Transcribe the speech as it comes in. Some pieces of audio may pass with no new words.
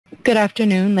Good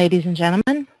afternoon, ladies and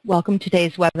gentlemen. Welcome to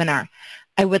today's webinar.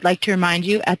 I would like to remind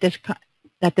you that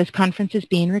this conference is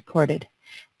being recorded.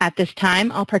 At this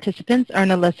time, all participants are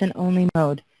in a listen-only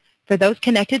mode. For those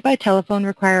connected by telephone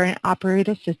requiring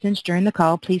operator assistance during the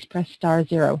call, please press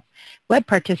 *0. Web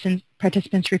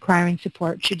participants requiring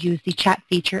support should use the chat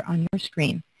feature on your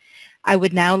screen. I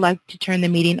would now like to turn the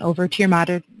meeting over to your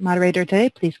moderator today.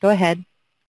 Please go ahead.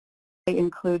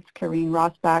 Includes Karine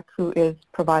Rosbach, who is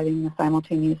providing the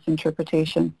simultaneous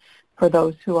interpretation for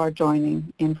those who are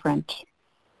joining in French.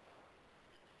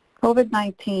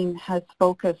 COVID-19 has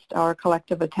focused our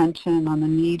collective attention on the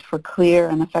need for clear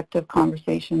and effective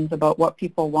conversations about what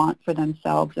people want for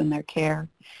themselves and their care.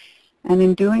 And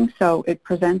in doing so, it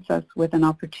presents us with an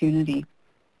opportunity.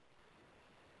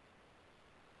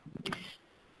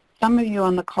 Some of you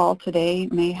on the call today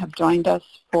may have joined us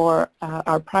for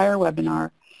our prior webinar,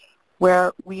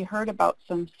 where we heard about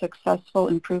some successful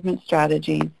improvement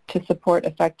strategies to support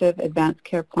effective advanced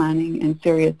care planning and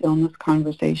serious illness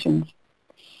conversations.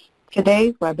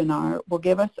 Today's webinar will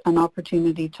give us an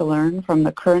opportunity to learn from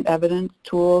the current evidence,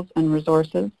 tools, and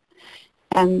resources,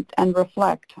 and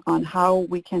reflect on how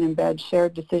we can embed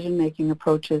shared decision-making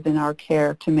approaches in our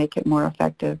care to make it more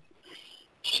effective.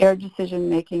 Shared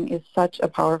decision-making is such a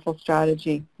powerful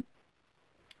strategy,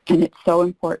 and it's so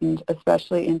important,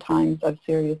 especially in times of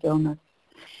serious illness.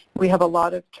 We have a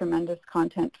lot of tremendous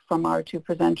content from our two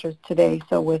presenters today,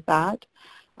 so with that,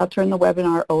 I'll turn the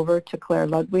webinar over to Claire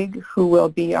Ludwig, who will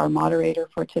be our moderator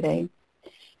for today.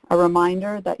 A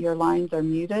reminder that your lines are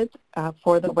muted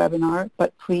for the webinar,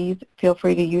 but please feel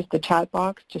free to use the chat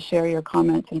box to share your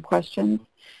comments and questions,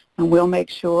 and we'll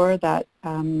make sure that,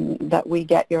 that we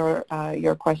get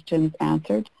your questions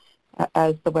answered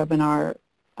as the webinar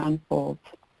unfolds.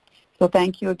 So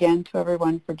thank you again to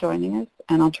everyone for joining us,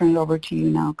 and I'll turn it over to you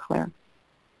now, Claire.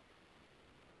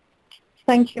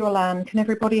 Thank you, Alan. Can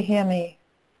everybody hear me?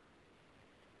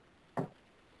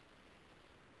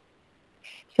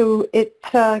 So it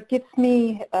gives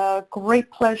me great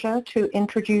pleasure to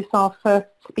introduce our first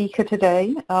speaker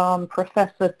today,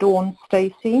 Professor Dawn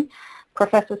Stacey.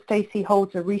 Professor Stacey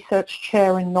holds a research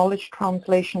chair in knowledge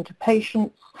translation to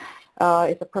patients,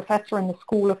 is a professor in the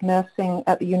School of Nursing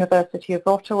at the University of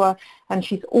Ottawa, and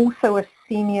she's also a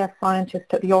senior scientist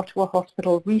at the Ottawa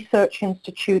Hospital Research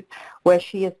Institute, where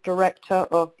she is director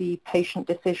of the Patient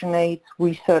Decision Aids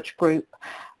Research Group.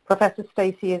 Professor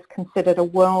Stacey is considered a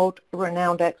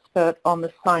world-renowned expert on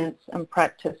the science and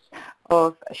practice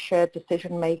of shared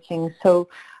decision-making. So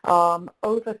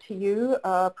over to you,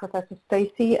 Professor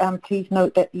Stacey, and please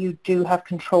note that you do have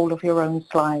control of your own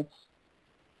slides.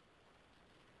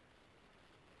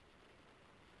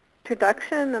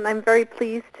 Introduction, and I'm very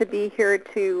pleased to be here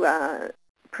to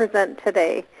present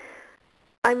today.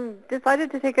 I'm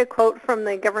decided to take a quote from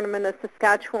the Government of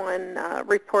Saskatchewan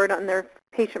report on their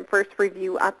Patient First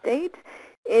Review update,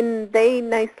 and they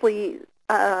nicely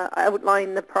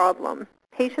outline the problem.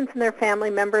 Patients and their family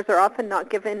members are often not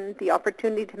given the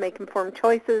opportunity to make informed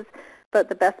choices about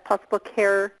the best possible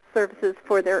care services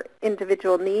for their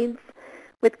individual needs.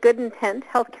 With good intent,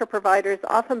 healthcare providers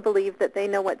often believe that they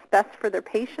know what's best for their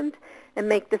patient and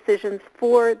make decisions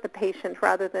for the patient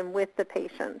rather than with the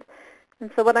patient. And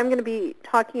so what I'm going to be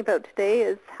talking about today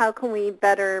is how can we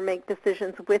better make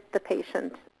decisions with the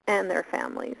patient and their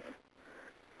families.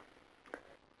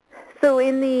 So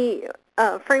in the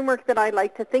framework that I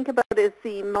like to think about is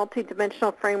the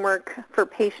multidimensional framework for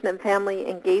patient and family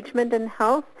engagement in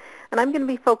health. And I'm going to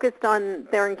be focused on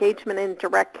their engagement in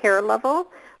direct care level.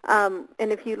 And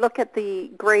if you look at the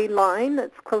gray line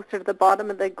that's closer to the bottom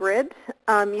of the grid,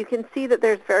 you can see that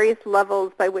there's various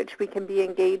levels by which we can be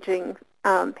engaging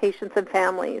patients and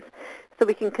families. So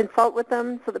we can consult with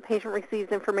them so the patient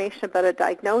receives information about a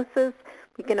diagnosis.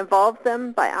 We can involve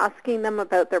them by asking them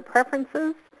about their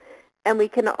preferences. And we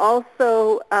can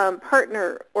also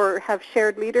partner or have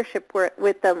shared leadership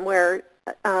with them where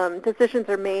decisions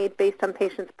are made based on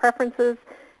patients' preferences,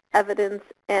 evidence,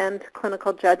 and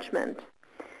clinical judgment.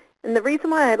 And the reason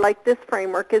why I like this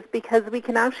framework is because we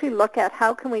can actually look at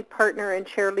how can we partner and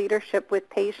share leadership with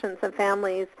patients and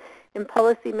families in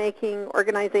policy making,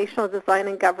 organizational design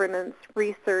and governance,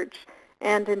 research,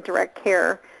 and in direct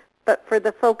care. But for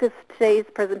the focus of today's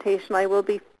presentation, I will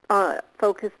be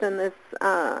focused in this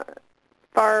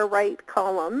far right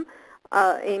column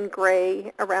in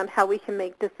gray around how we can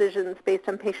make decisions based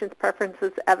on patients'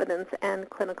 preferences, evidence, and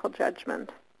clinical judgment.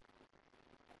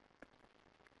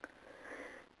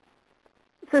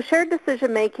 So shared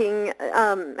decision-making,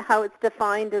 how it's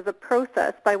defined as a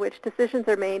process by which decisions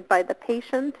are made by the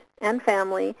patient and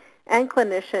family and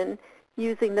clinician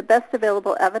using the best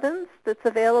available evidence that's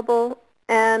available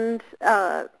and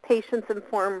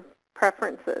patients-informed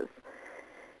preferences.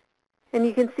 And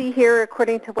you can see here,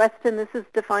 according to Weston, this is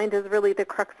defined as really the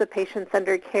crux of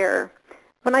patient-centered care.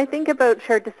 When I think about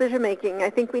shared decision-making, I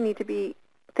think we need to be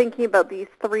thinking about these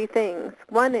three things.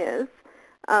 One is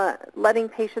letting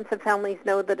patients and families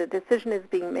know that a decision is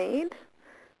being made.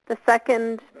 The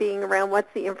second being around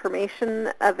what's the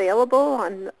information available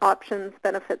on options,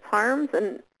 benefits, harms,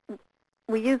 and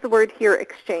we use the word here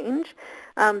exchange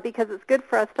because it's good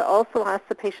for us to also ask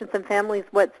the patients and families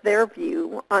what's their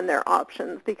view on their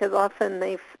options, because often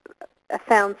they've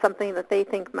found something that they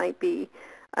think might be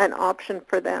an option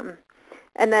for them.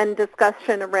 And then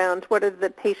discussion around what are the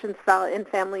patients' and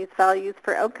families' values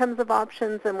for outcomes of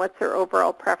options and what's their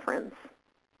overall preference.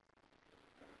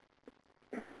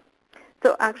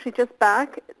 So actually just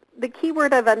back, the key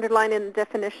word I've underlined in the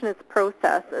definition is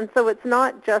process. And so it's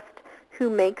not just who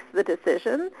makes the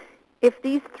decision. If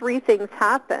these three things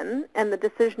happen and the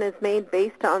decision is made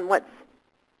based on what's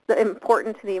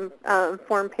important to the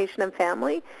informed patient and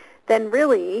family, then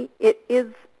really it is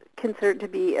considered to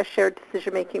be a shared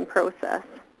decision-making process.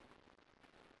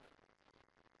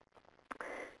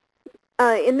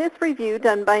 In this review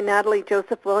done by Natalie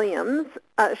Joseph Williams,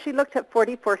 she looked at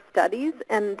 44 studies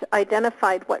and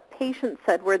identified what patients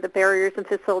said were the barriers and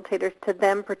facilitators to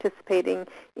them participating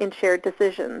in shared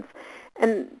decisions.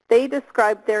 And they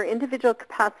described their individual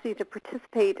capacity to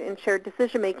participate in shared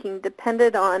decision-making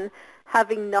depended on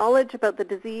having knowledge about the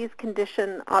disease,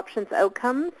 condition, options,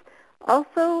 outcomes,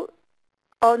 also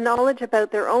knowledge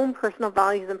about their own personal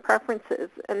values and preferences.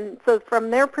 And so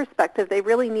from their perspective, they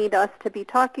really need us to be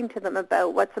talking to them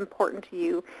about what's important to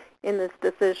you in this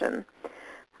decision.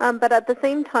 But at the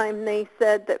same time, they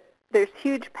said that there's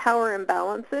huge power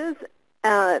imbalances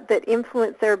that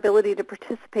influence their ability to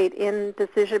participate in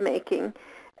decision-making,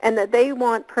 and that they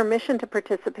want permission to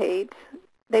participate.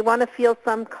 They want to feel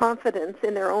some confidence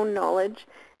in their own knowledge,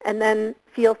 and then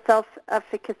feel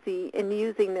self-efficacy in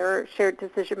using their shared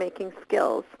decision-making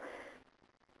skills.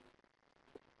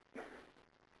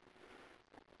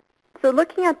 So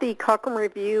looking at the Cochrane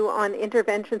Review on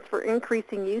interventions for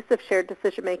increasing use of shared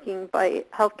decision-making by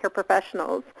healthcare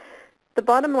professionals, the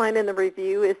bottom line in the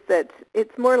review is that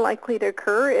it's more likely to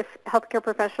occur if healthcare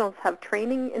professionals have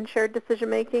training in shared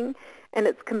decision-making and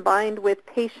it's combined with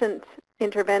patient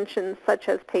interventions such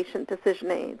as patient decision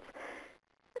aids.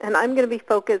 And I'm going to be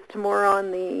focused more on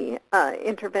the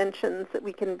interventions that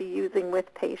we can be using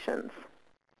with patients.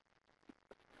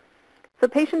 So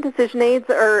patient decision aids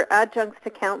are adjuncts to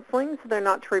counseling, so they're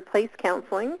not to replace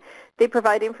counseling. They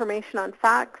provide information on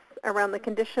facts around the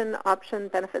condition, option,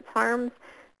 benefits, harms.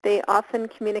 They often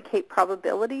communicate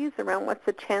probabilities around what's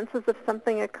the chances of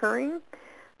something occurring.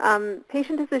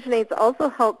 Patient decision aids also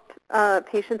help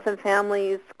patients and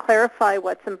families clarify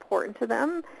what's important to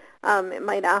them. It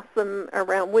might ask them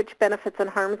around which benefits and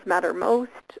harms matter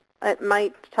most. It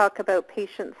might talk about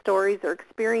patient stories or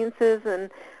experiences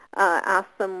and ask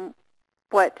them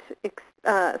what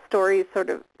stories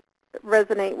sort of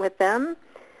resonate with them.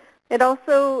 It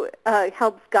also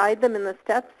helps guide them in the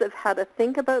steps of how to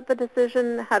think about the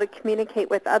decision, how to communicate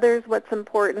with others what's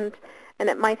important, and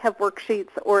it might have worksheets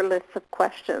or lists of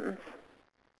questions.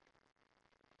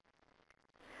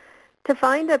 To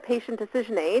find a patient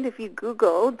decision aid, if you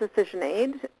Google decision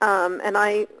aid, and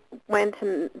I went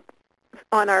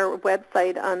on our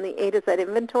website on the A to Z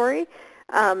inventory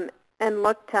and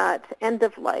looked at end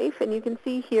of life, and you can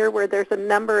see here where there's a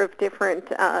number of different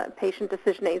patient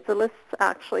decision aids. The list's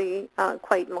actually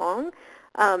quite long,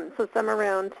 so some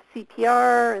around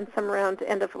CPR and some around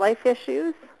end of life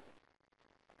issues.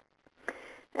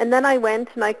 And then I went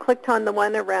and I clicked on the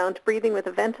one around breathing with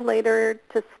a ventilator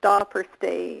to stop or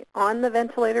stay on the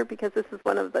ventilator, because this is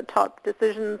one of the top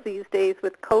decisions these days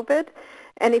with COVID.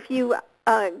 And if you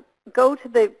go to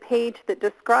the page that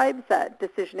describes that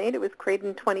decision aid, it was created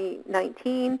in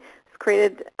 2019. It's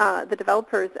created, the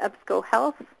developer is EBSCO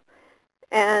Health.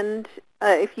 And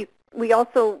we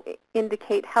also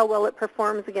indicate how well it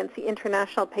performs against the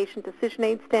International Patient Decision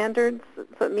Aid Standards.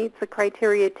 So it meets the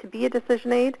criteria to be a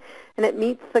decision aid, and it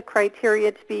meets the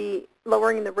criteria to be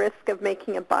lowering the risk of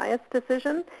making a biased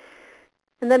decision.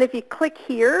 And then if you click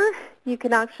here, you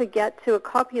can actually get to a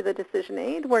copy of the decision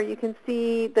aid where you can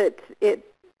see that it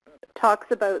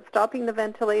talks about stopping the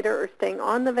ventilator or staying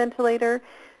on the ventilator.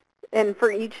 And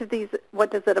for each of these,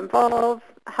 what does it involve?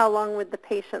 How long would the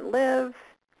patient live?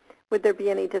 Would there be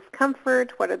any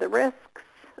discomfort? What are the risks?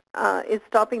 Is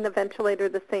stopping the ventilator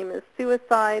the same as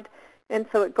suicide? And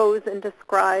so it goes and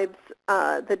describes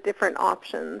the different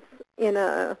options in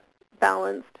a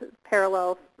balanced,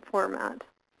 parallel format.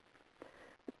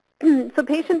 So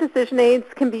patient decision aids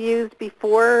can be used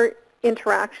before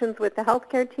interactions with the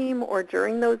healthcare team or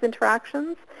during those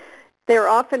interactions. They're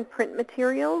often print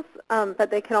materials,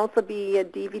 but they can also be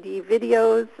DVD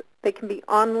videos. They can be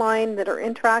online that are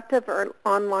interactive or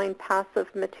online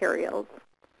passive materials,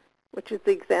 which is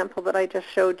the example that I just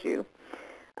showed you.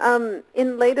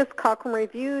 In latest Cochrane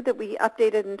review that we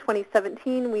updated in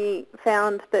 2017, we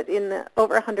found that in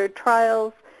over 100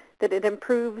 trials that it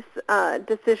improves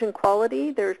decision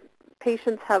quality. Their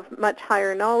patients have much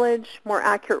higher knowledge, more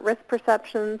accurate risk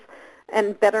perceptions,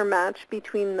 and better match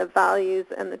between the values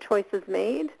and the choices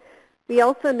made. We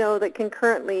also know that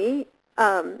concurrently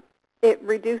it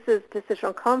reduces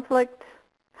decisional conflict,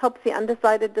 helps the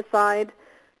undecided decide,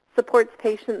 supports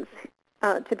patients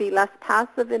to be less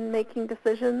passive in making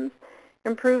decisions,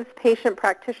 improves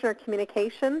patient-practitioner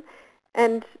communication,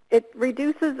 and it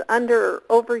reduces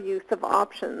overuse of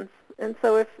options. And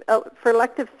so if for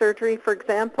elective surgery, for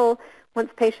example, once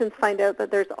patients find out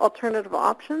that there's alternative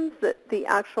options, that the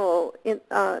actual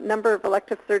number of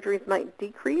elective surgeries might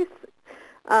decrease.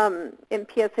 In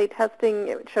PSA testing,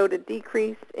 it showed a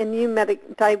decrease. In new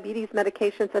diabetes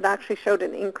medications, it actually showed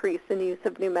an increase in use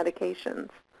of new medications.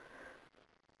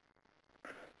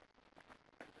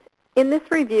 In this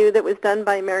review that was done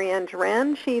by Marianne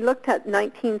Duran, she looked at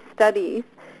 19 studies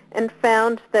and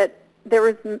found that there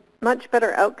was much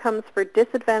better outcomes for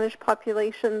disadvantaged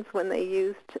populations when they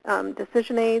used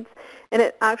decision aids, and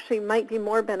it actually might be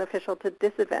more beneficial to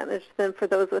disadvantaged than for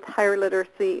those with higher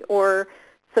literacy or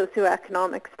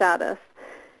socioeconomic status.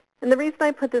 And the reason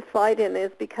I put this slide in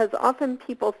is because often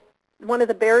one of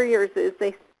the barriers is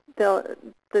the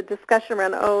discussion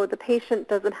around, the patient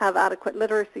doesn't have adequate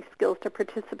literacy skills to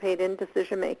participate in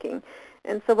decision making.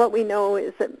 And so what we know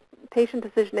is that patient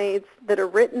decision aids that are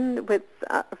written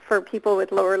for people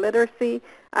with lower literacy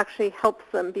actually helps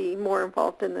them be more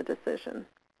involved in the decision.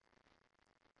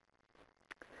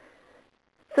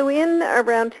 So in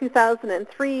around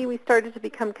 2003, we started to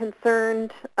become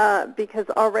concerned because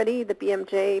already the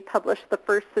BMJ published the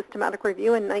first systematic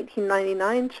review in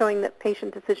 1999 showing that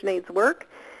patient decision aids work.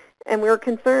 And we were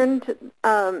concerned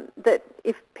that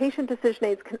if patient decision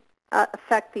aids can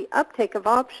affect the uptake of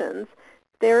options,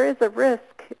 there is a risk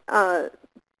that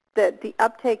the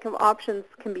uptake of options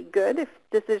can be good if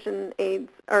decision aids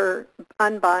are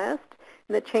unbiased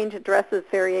and the change addresses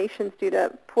variations due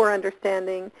to poor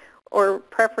understanding or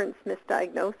preference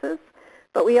misdiagnosis.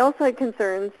 But we also had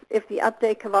concerns if the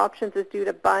uptake of options is due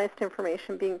to biased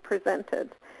information being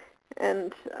presented.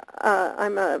 And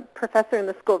I'm a professor in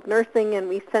the School of Nursing, and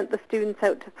we sent the students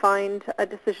out to find a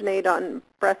decision aid on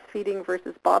breastfeeding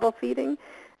versus bottle feeding,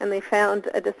 and they found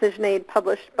a decision aid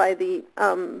published by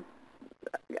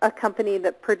a company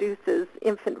that produces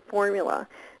infant formula.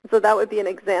 So that would be an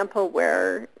example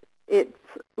where it's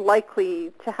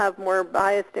likely to have more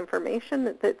biased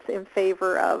information that's in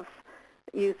favor of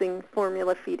using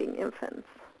formula feeding infants.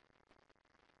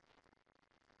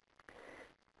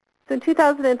 So in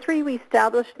 2003, we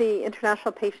established the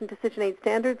International Patient Decision Aid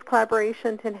Standards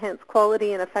Collaboration to enhance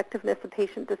quality and effectiveness of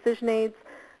patient decision aids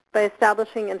by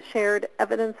establishing a shared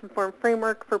evidence-informed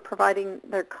framework for providing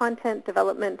their content,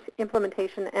 development,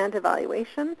 implementation, and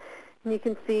evaluation. And you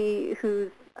can see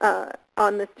who's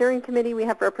on the steering committee. We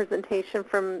have representation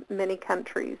from many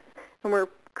countries, and we're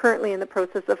currently in the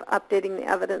process of updating the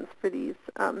evidence for these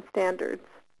standards.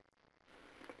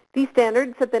 These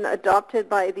standards have been adopted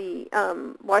by the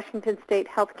Washington State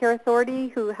Healthcare Authority,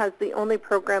 who has the only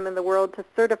program in the world to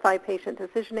certify patient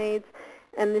decision aids.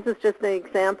 And this is just an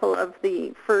example of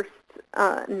the first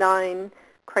 9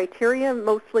 criteria,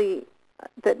 mostly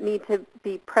that need to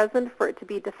be present for it to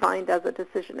be defined as a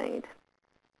decision aid.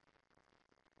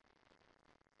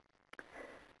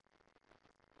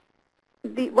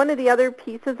 One of the other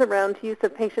pieces around use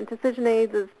of patient decision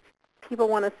aids is people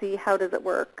want to see how does it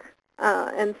work.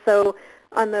 And so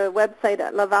on the website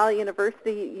at Laval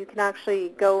University, you can actually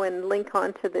go and link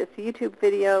onto this YouTube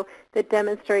video that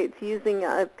demonstrates using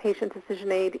a patient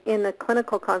decision aid in a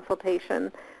clinical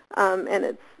consultation. And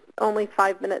it's only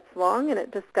 5 minutes long, and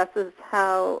it discusses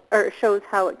shows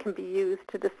how it can be used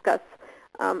to discuss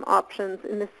options,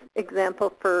 in this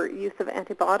example, for use of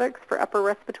antibiotics for upper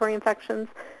respiratory infections.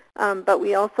 But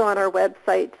we also on our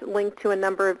website link to a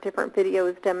number of different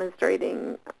videos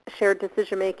demonstrating shared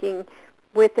decision-making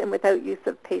with and without use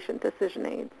of patient decision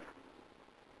aids.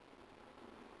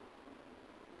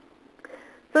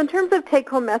 So in terms of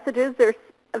take-home messages, there's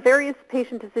various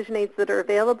patient decision aids that are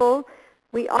available.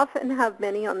 We often have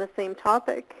many on the same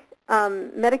topic.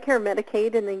 Medicare and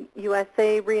Medicaid in the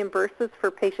USA reimburses for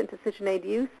patient decision aid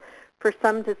use for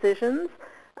some decisions,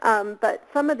 but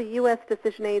some of the U.S.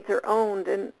 decision aids are owned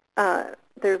and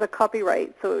there's a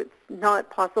copyright, so it's not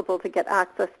possible to get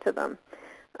access to them.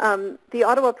 The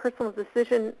Ottawa Personal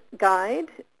Decision Guide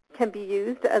can be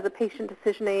used as a patient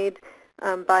decision aid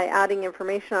by adding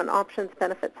information on options,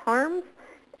 benefits, harms,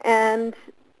 and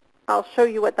I'll show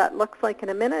you what that looks like in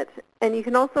a minute. And you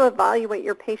can also evaluate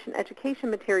your patient education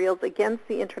materials against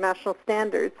the international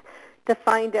standards to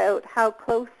find out how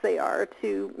close they are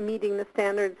to meeting the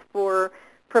standards for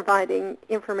providing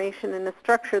information in a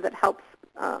structure that helps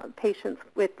patients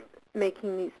with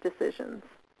making these decisions.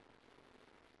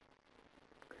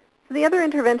 So the other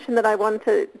intervention that I wanted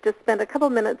to just spend a couple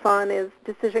minutes on is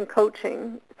decision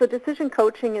coaching. So decision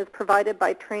coaching is provided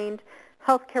by trained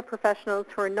healthcare professionals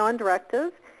who are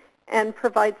non-directive and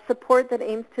provides support that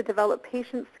aims to develop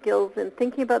patient skills in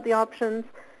thinking about the options,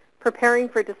 preparing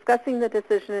for discussing the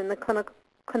decision in the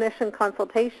clinician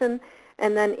consultation,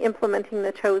 and then implementing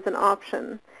the chosen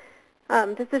option.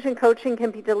 Decision coaching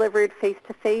can be delivered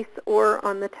face-to-face or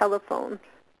on the telephone.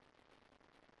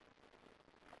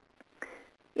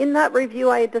 In that review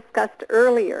I discussed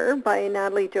earlier by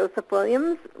Natalie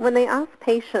Joseph-Williams, when they asked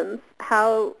patients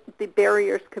how the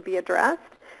barriers could be addressed,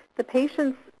 the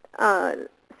patients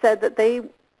said that they,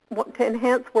 to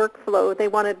enhance workflow, they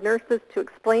wanted nurses to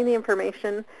explain the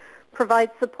information, provide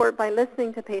support by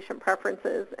listening to patient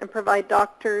preferences, and provide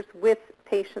doctors with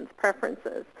patients'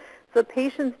 preferences. So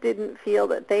patients didn't feel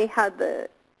that they had the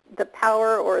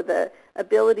power or the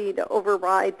ability to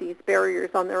override these barriers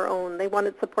on their own. They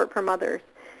wanted support from others.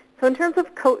 So in terms of,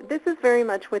 this is very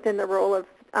much within the role of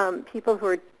people who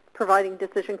are providing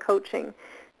decision coaching.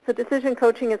 So decision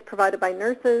coaching is provided by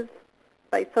nurses,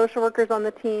 by social workers on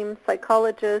the team,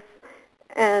 psychologists,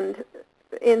 and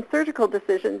in surgical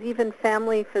decisions, even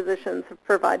family physicians have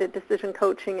provided decision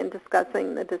coaching and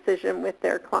discussing the decision with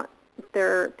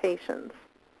their patients.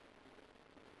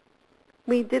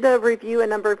 We did a review a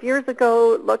number of years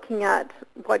ago looking at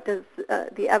what does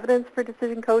the evidence for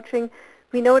decision coaching.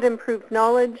 We know it improves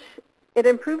knowledge. It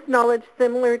improves knowledge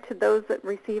similar to those that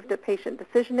received a patient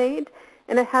decision aid,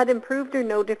 and it had improved or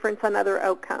no difference on other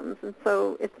outcomes. And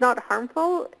so it's not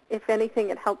harmful. If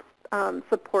anything, it helps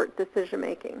support decision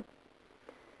making.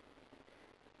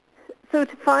 So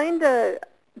to find a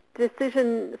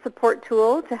decision support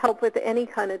tool to help with any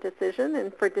kind of decision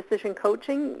and for decision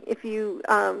coaching, if you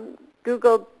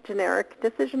Google generic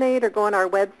decision aid or go on our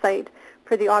website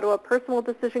for the Ottawa Personal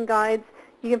Decision Guides,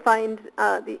 you can find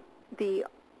the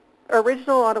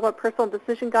original Ottawa Personal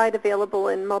Decision Guide available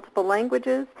in multiple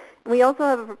languages. And we also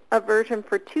have a version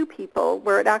for 2 people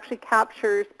where it actually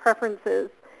captures preferences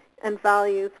and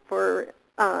values for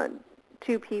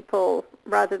 2 people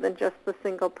rather than just the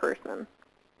single person.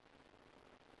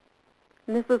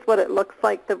 And this is what it looks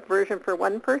like, the version for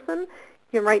 1 person.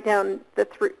 You can write down the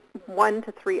 1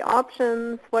 to 3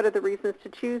 options, what are the reasons to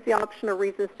choose the option or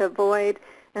reasons to avoid,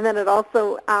 and then it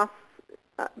also asks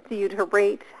you to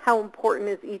rate how important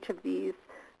is each of these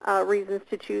reasons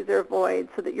to choose or avoid,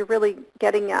 so that you're really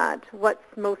getting at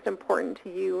what's most important to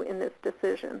you in this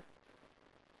decision.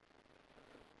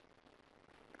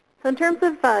 So in terms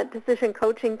of decision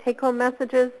coaching take-home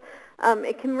messages,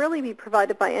 it can really be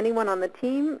provided by anyone on the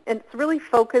team. It's really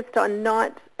focused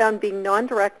on being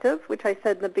non-directive, which I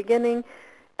said in the beginning,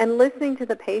 and listening to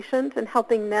the patient and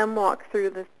helping them walk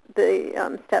through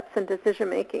the steps in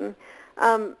decision-making.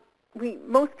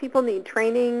 Most people need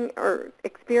training or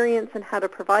experience in how to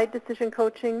provide decision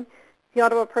coaching. The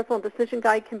Ottawa Personal Decision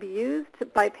Guide can be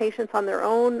used by patients on their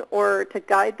own or to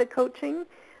guide the coaching.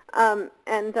 And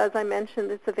as I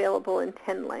mentioned, it's available in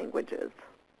 10 languages.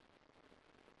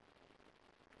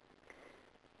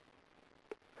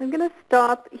 I'm going to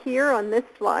stop here on this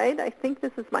slide. I think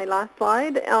this is my last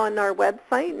slide on our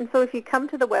website. And so if you come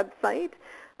to the website,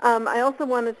 I also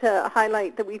wanted to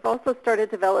highlight that we've also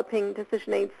started developing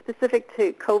decision aids specific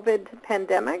to COVID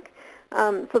pandemic.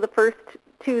 So the first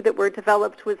 2 that were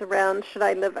developed was around, should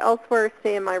I live elsewhere,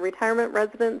 stay in my retirement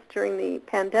residence during the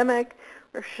pandemic,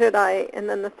 or should I? And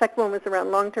then the second one was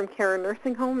around long-term care or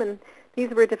nursing home. And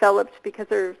these were developed because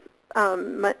there's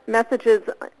messages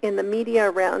in the media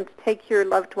around take your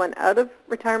loved one out of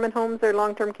retirement homes or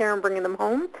long-term care and bringing them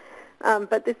home.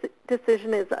 But this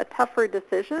decision is a tougher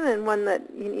decision and one that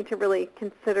you need to really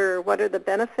consider what are the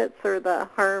benefits or the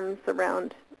harms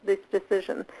around this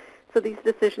decision. So these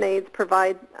decision aids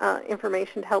provide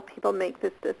information to help people make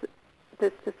this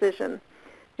decision.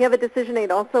 We have a decision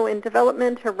aid also in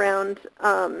development around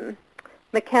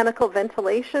mechanical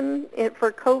ventilation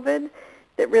for COVID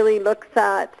that really looks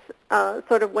at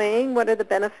sort of weighing what are the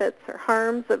benefits or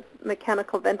harms of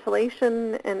mechanical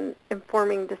ventilation and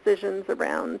informing decisions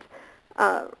around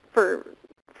for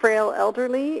frail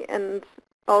elderly. And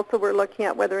also we're looking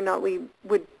at whether or not we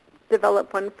would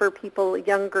develop one for people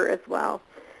younger as well.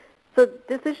 So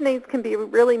decision aids can be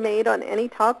really made on any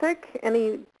topic,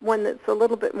 any one that's a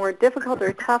little bit more difficult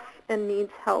or tough and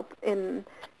needs help in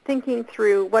thinking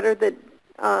through what are the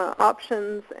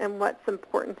options and what's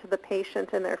important to the patient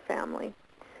and their family.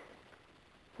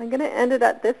 I'm going to end it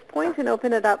at this point and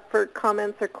open it up for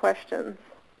comments or questions.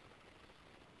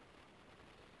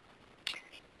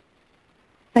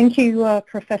 Thank you,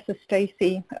 Professor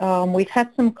Stacey. We've had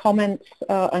some comments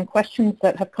and questions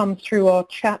that have come through our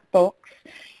chat box.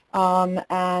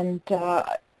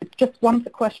 Just one of the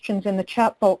questions in the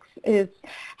chat box is,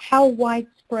 how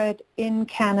widespread in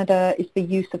Canada is the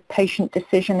use of patient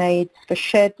decision aids for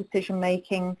shared decision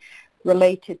making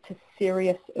related to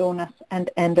serious illness and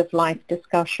end-of-life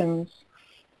discussions?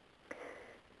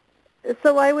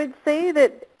 So I would say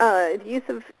that the use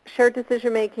of shared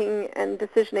decision-making and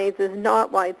decision aids is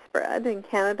not widespread in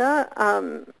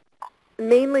Canada,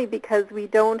 mainly because we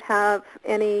don't have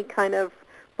any kind of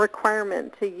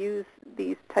requirement to use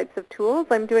these types of tools.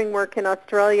 I'm doing work in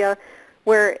Australia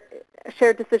where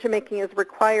shared decision-making is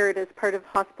required as part of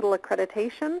hospital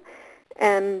accreditation,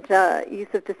 and use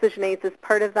of decision aids is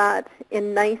part of that.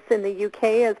 In NICE in the UK,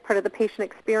 as part of the patient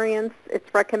experience,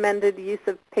 it's recommended use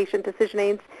of patient decision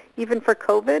aids. Even for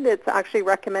COVID, it's actually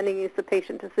recommending use of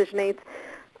patient decision aids.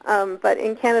 But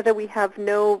in Canada, we have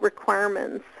no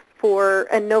requirements for,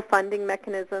 and no funding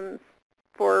mechanisms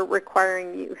for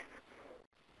requiring use.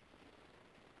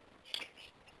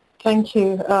 Thank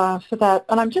you for that.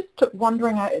 And I'm just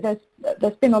wondering,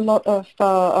 there's been a lot of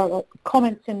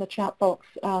comments in the chat box,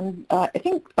 and I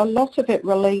think a lot of it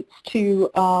relates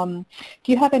to,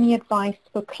 do you have any advice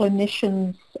for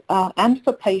clinicians and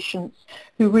for patients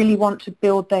who really want to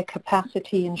build their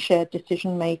capacity in shared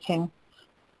decision making?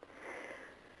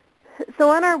 So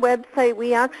on our website,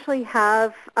 we actually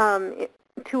have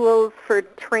tools for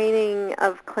training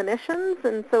of clinicians,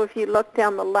 and so if you look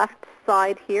down the left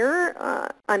side here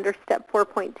under step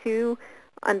 4.2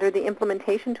 under the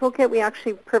implementation toolkit, we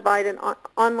actually provide an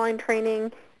online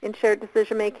training in shared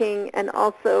decision making, and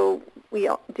also we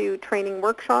do training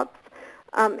workshops.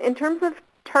 In terms of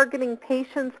targeting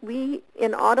patients, we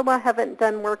in Ottawa haven't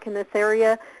done work in this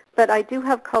area, but I do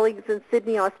have colleagues in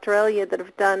Sydney, Australia that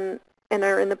have done and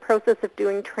are in the process of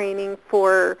doing training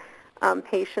for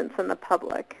patients and the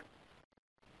public.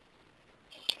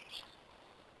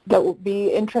 That would be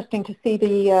interesting to see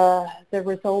the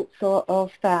results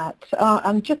of that.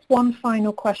 And just one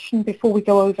final question before we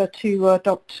go over to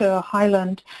Dr.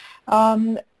 Hyland. Are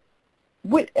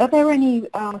there any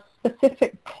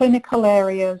specific clinical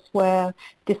areas where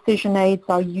decision aids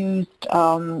are used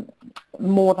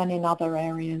more than in other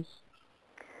areas?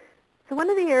 So one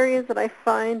of the areas that I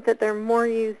find that they're more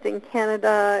used in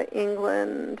Canada,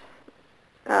 England,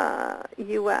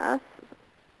 U.S.,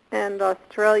 and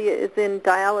Australia is in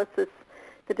dialysis,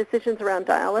 the decisions around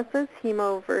dialysis,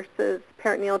 hemo versus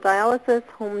peritoneal dialysis,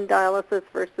 home dialysis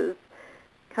versus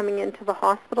coming into the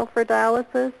hospital for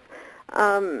dialysis.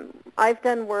 I've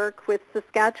done work with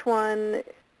Saskatchewan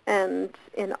and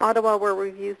in Ottawa where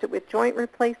we've used it with joint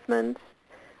replacement.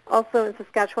 Also in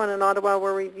Saskatchewan and Ottawa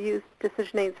where we've used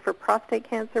decision aids for prostate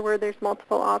cancer where there's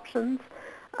multiple options.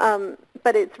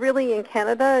 But it's really in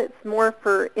Canada, it's more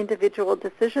for individual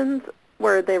decisions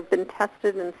where they've been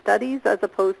tested in studies as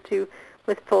opposed to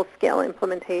with full-scale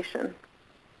implementation.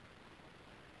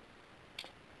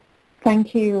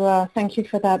 Thank you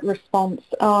for that response.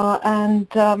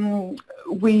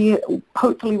 We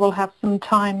hopefully will have some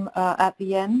time at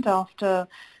the end after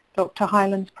Dr.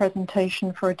 Hyland's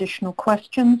presentation for additional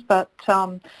questions, but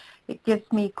it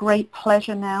gives me great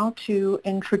pleasure now to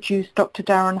introduce Dr.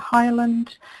 Darren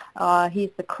Hyland.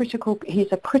 He's a critical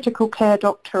care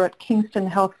doctor at Kingston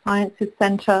Health Sciences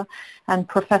Centre and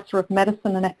Professor of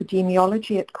Medicine and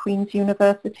Epidemiology at Queen's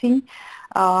University.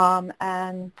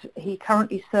 And he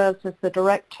currently serves as the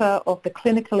Director of the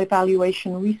Clinical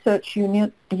Evaluation Research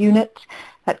Unit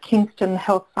at Kingston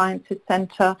Health Sciences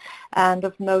Centre. And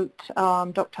of note,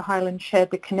 Dr. Hyland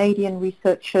chaired the Canadian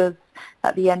Researchers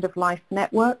at the End of Life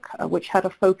Network, which had a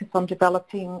focus on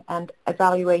developing and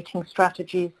evaluating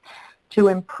strategies to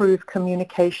improve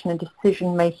communication and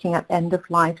decision making at end of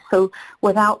life. So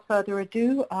without further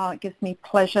ado, it gives me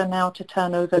pleasure now to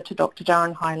turn over to Dr.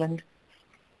 Darren Hyland.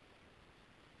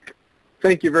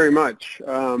 Thank you very much.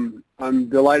 I'm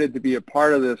delighted to be a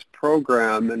part of this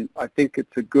program, and I think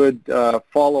it's a good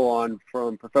follow-on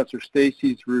from Professor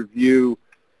Stacey's review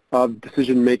of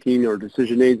decision-making or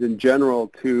decision aids in general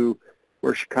to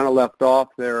where she kind of left off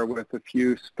there with a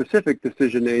few specific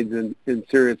decision aids in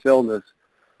serious illness,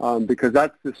 because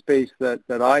that's the space that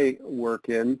I work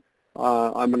in.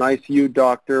 I'm an ICU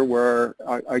doctor where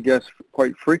I guess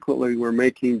quite frequently we're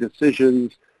making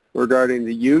decisions regarding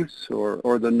the use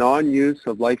or the non-use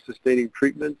of life-sustaining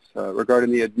treatments,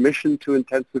 regarding the admission to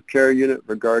intensive care unit,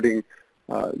 regarding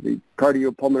the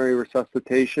cardiopulmonary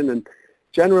resuscitation. And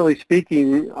generally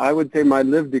speaking, I would say my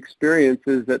lived experience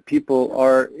is that people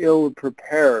are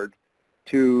ill-prepared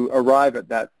to arrive at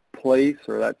that place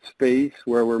or that space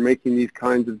where we're making these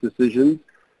kinds of decisions.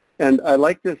 And I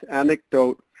like this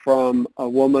anecdote from a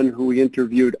woman who we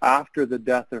interviewed after the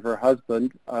death of her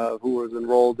husband, who was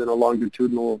enrolled in a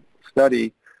longitudinal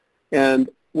study, and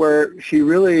where she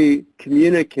really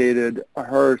communicated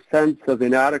her sense of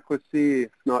inadequacy,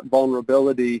 if not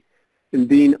vulnerability, in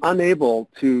being unable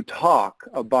to talk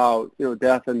about,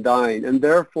 death and dying, and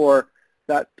therefore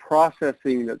that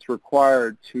processing that's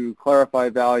required to clarify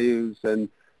values and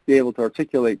be able to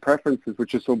articulate preferences,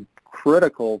 which is so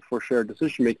critical for shared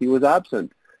decision-making, was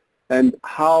absent. And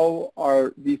how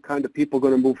are these kind of people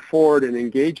going to move forward and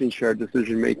engage in shared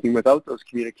decision-making without those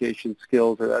communication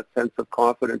skills or that sense of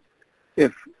confidence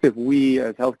if we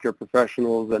as healthcare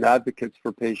professionals and advocates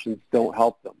for patients don't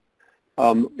help them?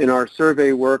 In our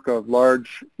survey work of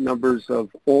large numbers of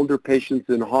older patients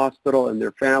in hospital and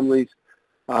their families,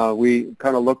 we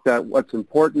kind of looked at what's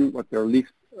important, what they're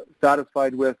least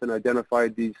satisfied with, and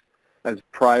identified these as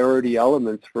priority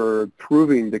elements for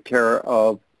improving the care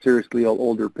of seriously ill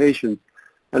older patients.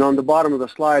 And on the bottom of the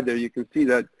slide there, you can see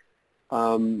that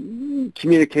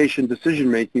communication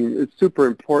decision-making is super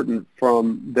important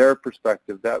from their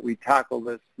perspective, that we tackle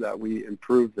this, that we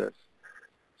improve this.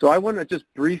 So I want to just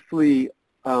briefly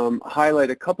highlight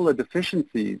a couple of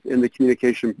deficiencies in the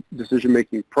communication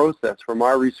decision-making process from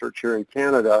our research here in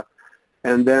Canada,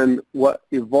 and then what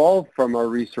evolved from our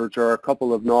research are a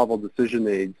couple of novel decision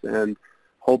aids, and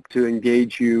hope to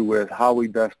engage you with how we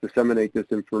best disseminate this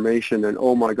information. And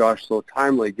oh my gosh, so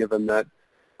timely given that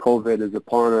COVID is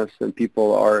upon us and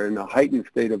people are in a heightened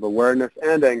state of awareness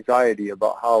and anxiety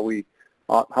about how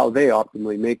they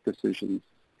optimally make decisions.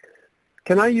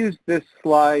 Can I use this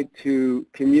slide to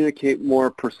communicate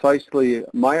more precisely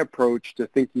my approach to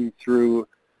thinking through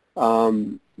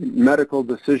medical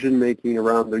decision-making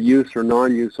around the use or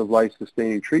non-use of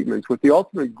life-sustaining treatments, with the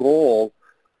ultimate goal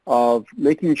of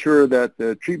making sure that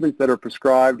the treatments that are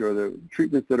prescribed or the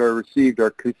treatments that are received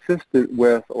are consistent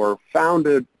with or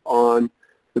founded on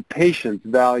the patient's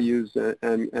values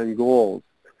and goals.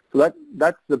 So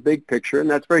that's the big picture, and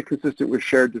that's very consistent with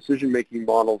shared decision-making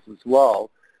models as well.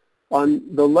 On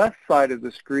the left side of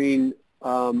the screen,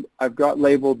 I've got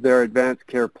labeled there advanced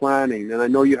care planning, and I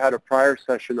know you had a prior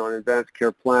session on advanced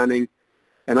care planning,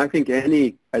 and I think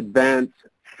any advanced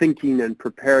thinking and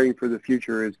preparing for the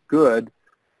future is good,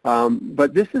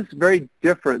 but this is very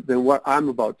different than what I'm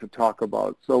about to talk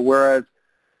about. So whereas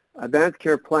advanced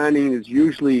care planning is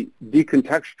usually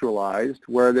decontextualized,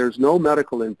 where there's no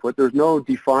medical input, there's no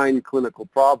defined clinical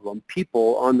problem,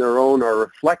 people on their own are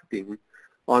reflecting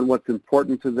on what's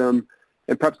important to them.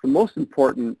 And perhaps the most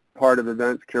important part of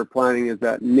advanced care planning is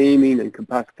that naming and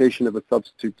capacitation of a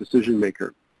substitute decision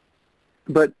maker.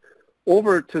 But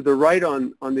over to the right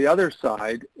on the other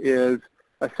side is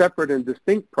a separate and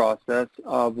distinct process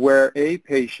of where a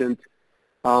patient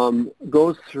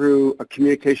goes through a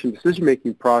communication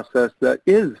decision-making process that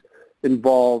is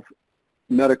involve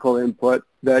medical input,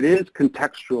 that is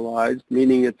contextualized,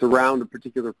 meaning it's around a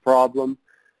particular problem,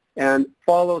 and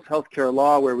follows healthcare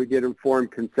law where we get informed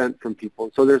consent from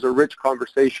people. So there's a rich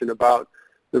conversation about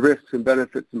the risks and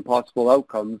benefits and possible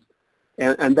outcomes,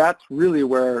 and that's really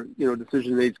where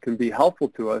decision aids can be helpful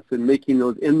to us in making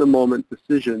those in-the-moment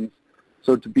decisions,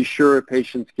 so to be sure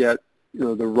patients get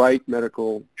the right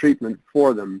medical treatment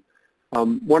for them.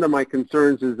 One of my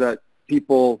concerns is that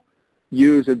people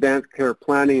use advanced care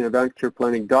planning and advanced care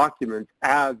planning documents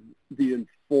as the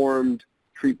informed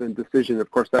treatment decision. Of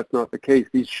course, that's not the case.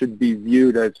 These should be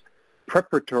viewed as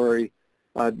preparatory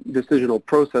decisional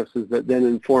processes that then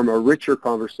inform a richer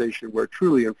conversation where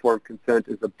truly informed consent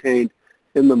is obtained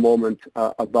in the moment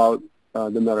about the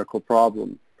medical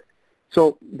problem.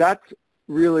 So that's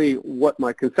really what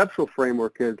my conceptual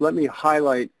framework is. Let me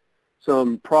highlight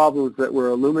some problems that were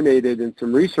illuminated in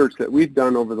some research that we've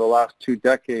done over the last 2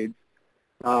 decades.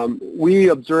 We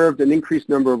observed an increased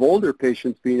number of older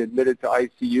patients being admitted to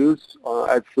ICUs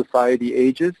as society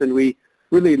ages, and we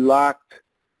really lacked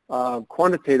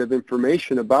quantitative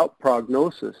information about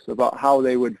prognosis, about how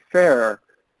they would fare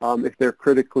if they're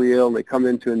critically ill and they come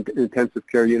into an intensive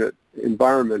care unit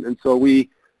environment. And so we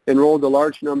enrolled a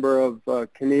large number of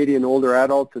Canadian older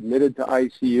adults admitted to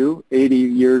ICU, 80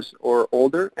 years or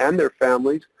older, and their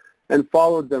families, and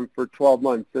followed them for 12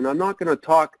 months. And I'm not going to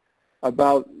talk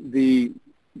about the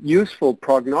useful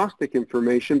prognostic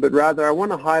information, but rather I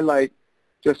want to highlight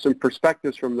just some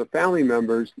perspectives from the family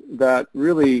members that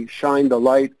really shine the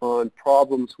light on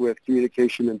problems with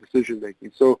communication and decision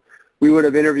making. So we would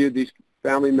have interviewed these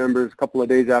family members a couple of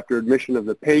days after admission of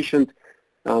the patient,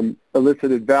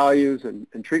 elicited values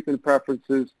and treatment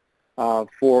preferences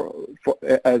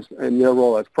as in their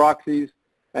role as proxies,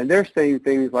 and they're saying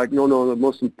things like, no, the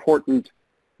most important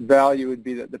value would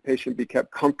be that the patient be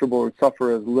kept comfortable and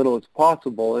suffer as little as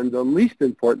possible, and the least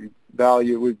important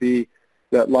value would be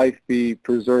that life be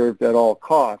preserved at all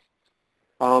costs.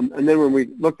 And then when we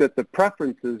looked at the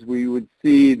preferences, we would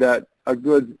see that a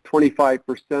good 25%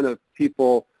 of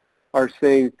people are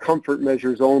saying comfort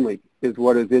measures only is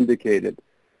what is indicated,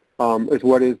 is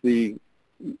what is the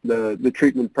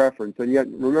treatment preference. And yet,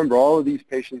 remember, all of these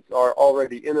patients are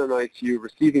already in an ICU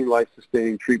receiving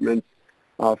life-sustaining treatments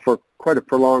for quite a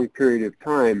prolonged period of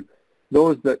time.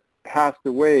 Those that passed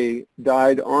away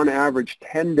died on average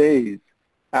 10 days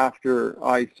after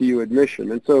ICU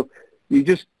admission. And so you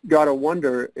just got to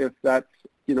wonder if that's,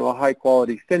 a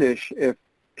high-quality finish, if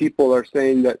people are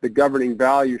saying that the governing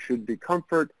value should be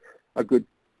comfort. A good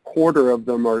quarter of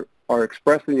them are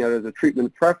expressing it as a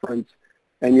treatment preference,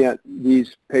 and yet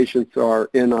these patients are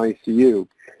in ICU.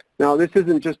 Now, this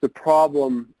isn't just a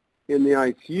problem in the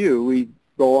ICU. We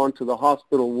go on to the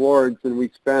hospital wards, and we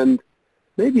spend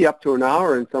maybe up to an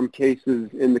hour in some cases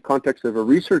in the context of a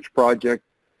research project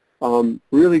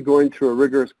really going through a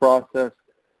rigorous process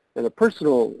and a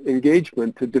personal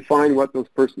engagement to define what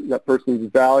that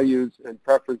person's values and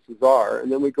preferences are.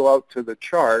 And then we go out to the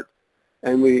chart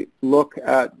and we look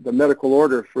at the medical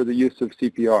order for the use of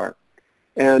CPR.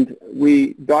 And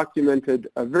we documented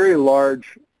a very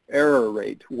large error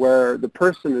rate where the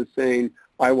person is saying,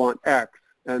 I want X,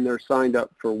 and they're signed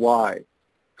up for Y.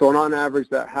 So on average,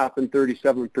 that happened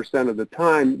 37% of the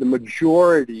time. The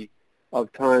majority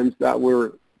of times that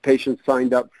were patients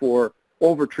signed up for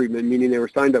overtreatment, meaning they were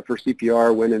signed up for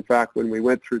CPR when, in fact, when we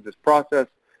went through this process,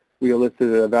 we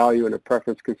elicited a value and a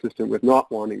preference consistent with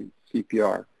not wanting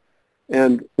CPR.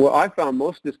 And what I found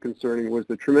most disconcerting was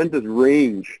the tremendous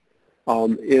range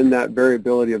in that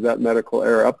variability of that medical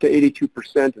error, up to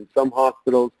 82% in some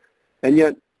hospitals, and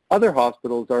yet other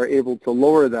hospitals are able to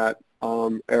lower that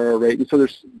error rate. And so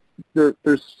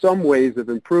there's some ways of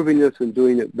improving this and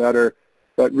doing it better.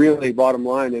 But really, bottom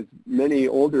line is many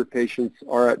older patients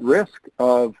are at risk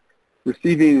of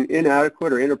receiving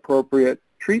inadequate or inappropriate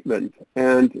treatment.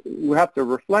 And we have to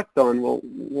reflect on, well,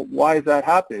 why is that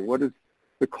happening? What is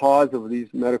the cause of these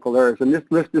medical errors? And this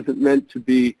list isn't meant to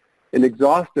be an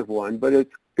exhaustive one, but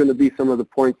it's going to be some of the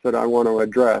points that I want to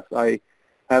address. I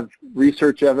have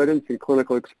research evidence and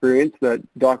clinical experience that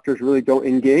doctors really don't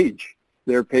engage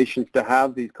their patients to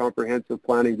have these comprehensive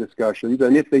planning discussions.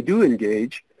 And if they do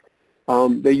engage,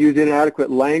 they use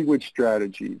inadequate language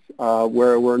strategies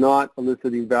where we're not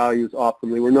eliciting values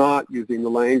optimally. We're not using the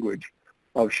language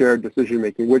of shared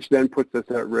decision-making, which then puts us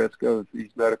at risk of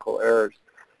these medical errors.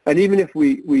 And even if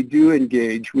we do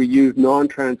engage, we use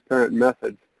non-transparent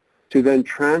methods to then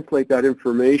translate that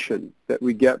information that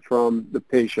we get from the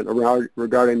patient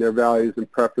regarding their values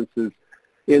and preferences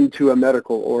into a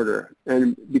medical order.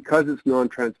 And because it's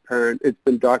non-transparent, it's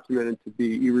been documented to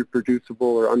be irreproducible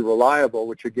or unreliable,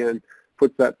 which again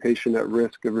puts that patient at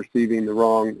risk of receiving the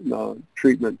wrong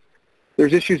treatment.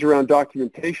 There's issues around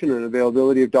documentation and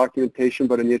availability of documentation,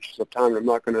 but in the interest of time, I'm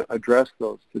not going to address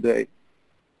those today.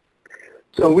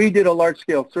 So we did a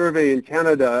large-scale survey in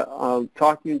Canada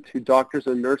talking to doctors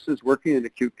and nurses working in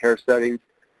acute care settings,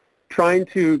 trying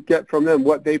to get from them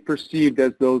what they perceived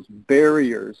as those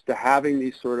barriers to having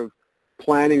these sort of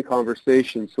planning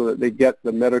conversations so that they get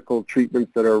the medical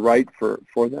treatments that are right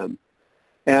for them.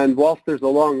 And whilst there's a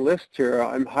long list here,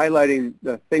 I'm highlighting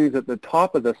the things at the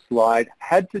top of the slide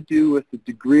had to do with the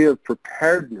degree of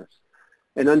preparedness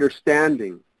and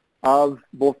understanding of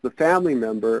both the family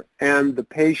member and the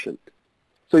patient.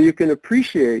 So you can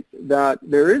appreciate that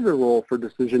there is a role for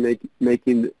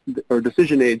decision-making, or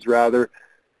decision aids rather,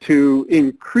 to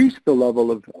increase the level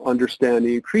of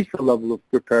understanding, increase the level of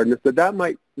preparedness, that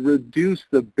might reduce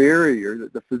the barrier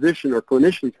that the physician or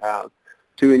clinicians have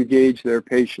to engage their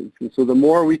patients. And so the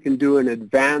more we can do in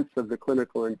advance of the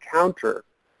clinical encounter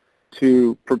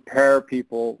to prepare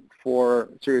people for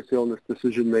serious illness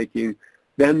decision-making,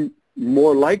 then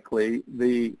more likely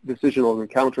the decisional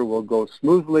encounter will go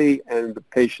smoothly and the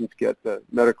patients get the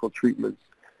medical treatments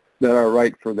that are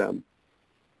right for them.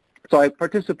 So I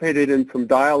participated in some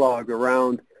dialogue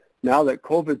around, now that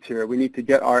COVID's here, we need to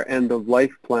get our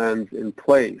end-of-life plans in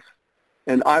place.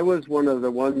 And I was one of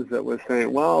the ones that was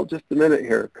saying, well, just a minute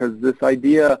here, because this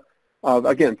idea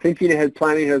again, thinking ahead,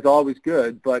 planning ahead is always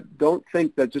good, but don't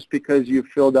think that just because you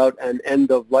filled out an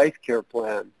end-of-life care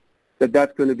plan, that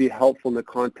that's going to be helpful in the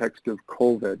context of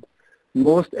COVID.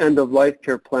 Most end-of-life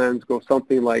care plans go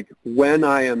something like, when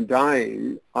I am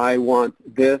dying, I want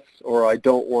this or I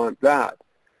don't want that.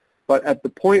 But at the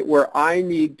point where I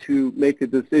need to make a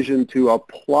decision to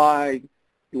apply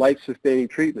life-sustaining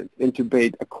treatment,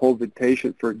 intubate a COVID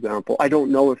patient, for example, I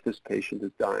don't know if this patient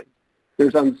is dying.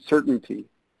 There's uncertainty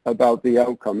about the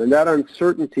outcome. And that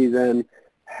uncertainty then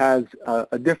has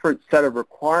a different set of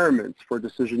requirements for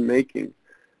decision making.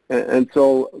 And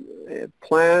so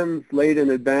plans laid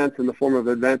in advance in the form of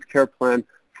advanced care plan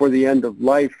for the end of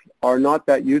life are not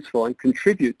that useful and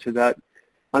contribute to that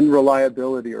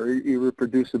unreliability or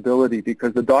irreproducibility,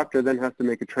 because the doctor then has to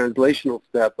make a translational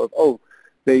step of, oh,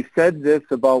 they said this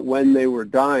about when they were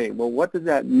dying. Well, what does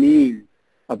that mean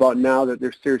about now that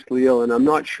they're seriously ill? And I'm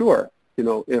not sure,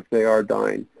 if they are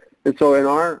dying. And so in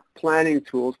our planning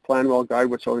tools, PlanWell Guide,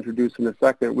 which I'll introduce in a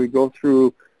second, we go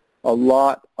through a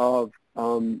lot of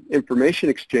information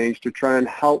exchange to try and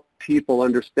help people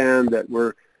understand that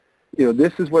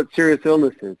this is what serious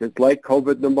illness is. It's like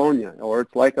COVID pneumonia, or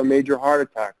it's like a major heart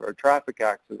attack or a traffic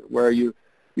accident where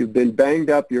you've been banged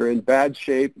up, you're in bad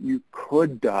shape, you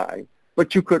could die,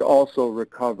 but you could also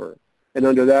recover. And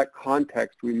under that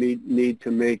context, we need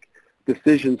to make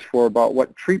decisions about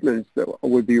what treatments that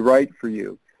would be right for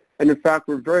you. And in fact,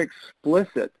 we're very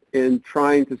explicit in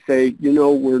trying to say,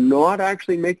 we're not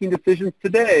actually making decisions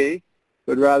today,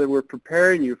 but rather we're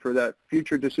preparing you for that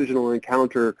future decisional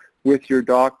encounter with your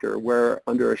doctor, where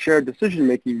under a shared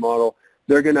decision-making model,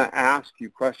 they're going to ask you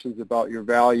questions about your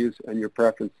values and your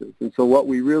preferences. And so what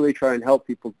we really try and help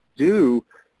people do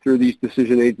through these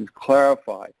decision aids is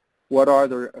clarify what are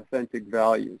their authentic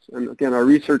values. And again, our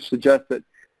research suggests that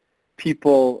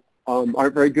people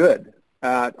aren't very good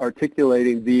at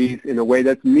articulating these in a way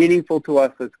that's meaningful to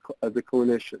us as a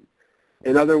clinician.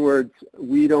 In other words,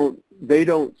 they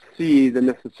don't see the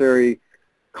necessary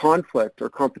conflict or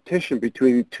competition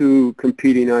between two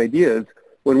competing ideas.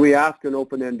 When we ask an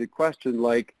open-ended question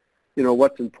like,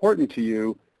 what's important to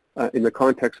you in the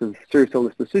context of serious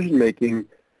illness decision-making,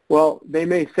 well, they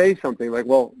may say something like,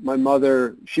 well, my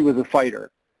mother, she was a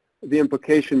fighter. The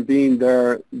implication being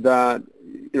there that,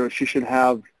 she should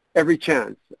have every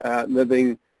chance at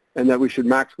living and that we should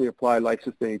maximally apply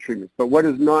life-sustaining treatments. But what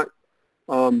is not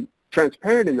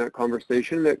transparent in that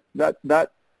conversation,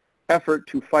 that effort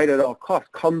to fight at all costs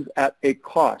comes at a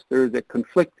cost. There is a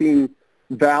conflicting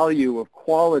value of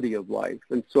quality of life.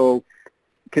 And so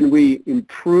can we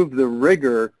improve the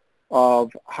rigor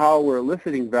of how we're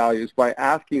eliciting values by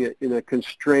asking it in a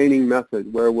constraining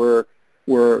method where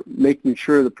we're making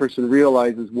sure the person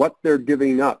realizes what they're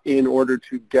giving up in order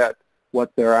to get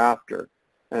what they're after.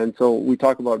 And so we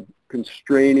talk about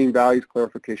constraining values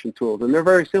clarification tools, and they're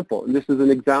very simple. And this is an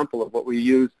example of what we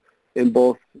use in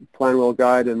both PlanWell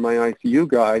Guide and My ICU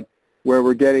Guide, where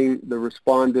we're getting the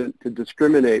respondent to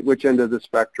discriminate which end of the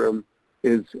spectrum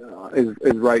is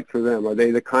right for them. Are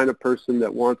they the kind of person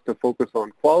that wants to focus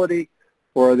on quality,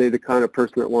 or are they the kind of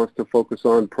person that wants to focus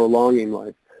on prolonging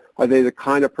life? Are they the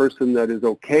kind of person that is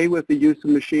okay with the use of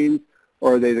machines,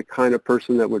 or are they the kind of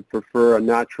person that would prefer a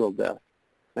natural death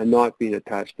and not being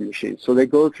attached to machines? So they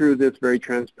go through this very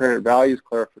transparent values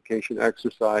clarification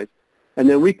exercise, and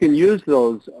then we can use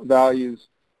those values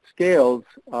scales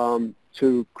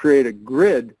to create a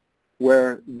grid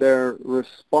where their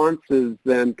responses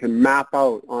then can map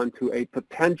out onto a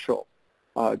potential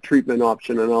treatment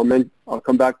option. And I'll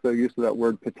come back to the use of that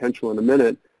word potential in a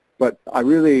minute. But I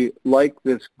really like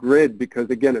this grid because,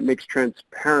 again, it makes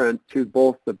transparent to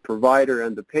both the provider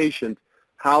and the patient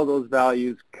how those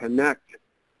values connect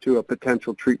to a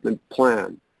potential treatment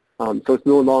plan. So it's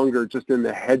no longer just in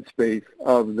the headspace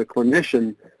of the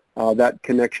clinician. That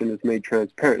connection is made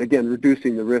transparent, again,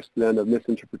 reducing the risk then of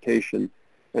misinterpretation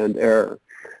and error.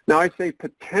 Now, I say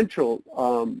potential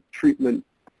treatment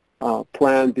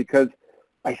plan because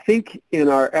I think in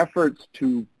our efforts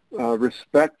to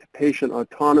respect patient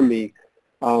autonomy,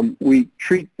 we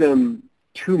treat them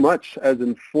too much as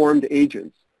informed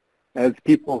agents, as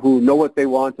people who know what they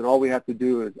want and all we have to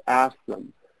do is ask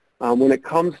them. When it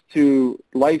comes to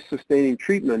life-sustaining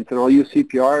treatments, and I'll use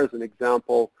CPR as an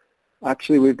example,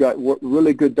 actually we've got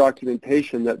really good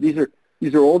documentation that these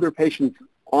are older patients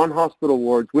on hospital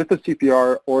wards with a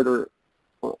CPR order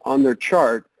on their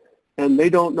chart, and they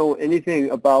don't know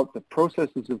anything about the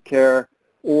processes of care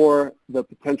or the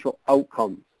potential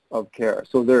outcomes of care.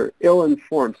 So they're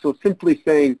ill-informed. So simply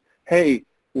saying, hey,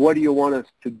 what do you want us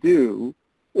to do?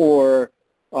 Or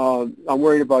I'm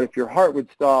worried about if your heart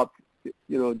would stop,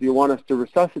 do you want us to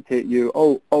resuscitate you?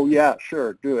 Oh yeah,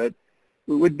 sure, do it.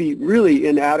 would be really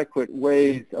inadequate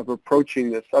ways of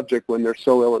approaching this subject when they're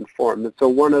so ill-informed. And so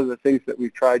one of the things that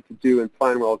we've tried to do in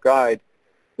PlanWell Guide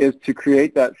is to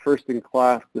create that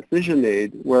first-in-class decision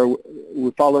aid where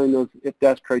we're following those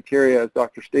IPDAS criteria as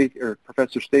Dr. Stacey or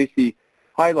Professor Stacey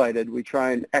highlighted. We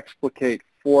try and explicate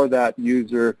for that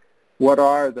user what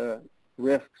are the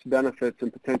risks, benefits,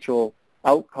 and potential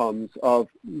outcomes of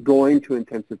going to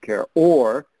intensive care,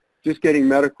 or just getting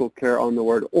medical care on the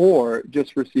ward, or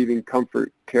just receiving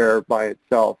comfort care by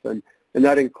itself. And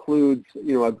that includes,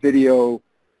 a video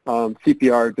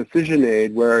CPR decision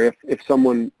aid where if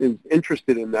someone is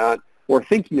interested in that or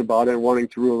thinking about it and wanting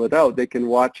to rule it out, they can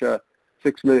watch a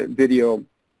 6-minute video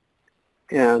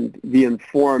and be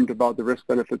informed about the risk,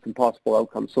 benefits, and possible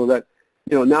outcomes. So that,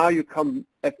 now you come,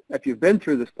 if you've been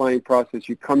through this planning process,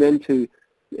 you come into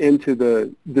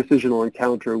the decisional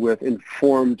encounter with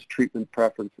informed treatment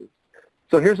preferences.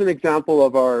 So here's an example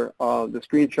of the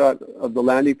screenshot of the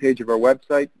landing page of our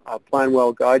website,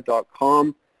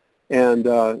 planwellguide.com.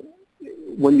 And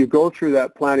when you go through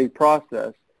that planning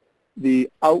process, the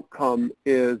outcome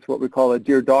is what we call a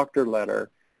Dear Doctor letter,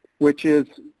 which is,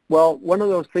 well, one of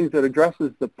those things that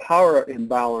addresses the power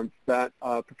imbalance that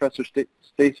Professor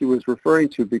Stacey was referring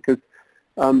to, because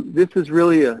this is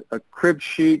really a crib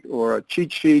sheet or a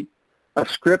cheat sheet, a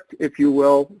script, if you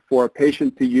will, for a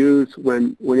patient to use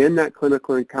when in that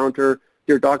clinical encounter.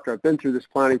 Dear doctor, I've been through this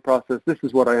planning process. This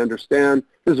is what I understand.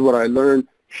 This is what I learned.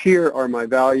 Here are my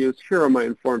values. Here are my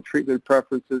informed treatment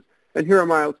preferences. And here are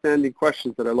my outstanding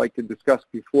questions that I'd like to discuss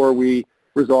before we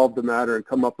resolve the matter and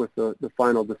come up with the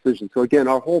final decision. So again,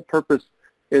 our whole purpose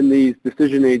in these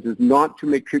decision aids is not to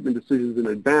make treatment decisions in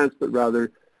advance, but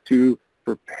rather to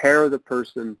prepare the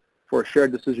person for a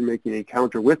shared decision-making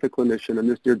encounter with a clinician. And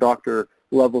this Dear Doctor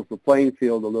levels the playing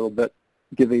field a little bit,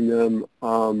 giving them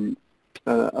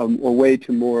a way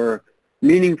to more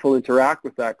meaningful interact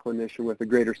with that clinician with a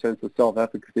greater sense of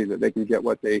self-efficacy, that they can get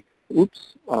what they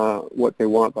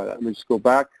want by that. Let me just go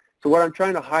back. So what I'm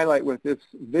trying to highlight with this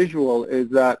visual is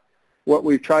that what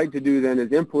we've tried to do then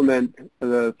is implement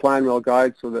the PlanWell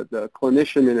Guide so that the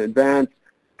clinician in advance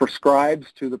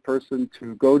prescribes to the person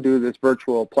to go do this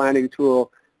virtual planning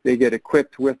tool. They get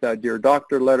equipped with that Dear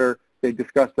Doctor letter. They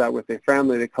discuss that with their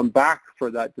family. They come back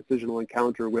for that decisional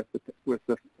encounter with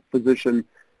the physician,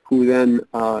 who then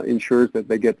ensures that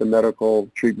they get the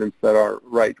medical treatments that are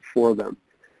right for them.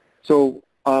 So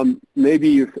maybe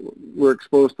you were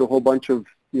exposed to a whole bunch of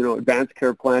advanced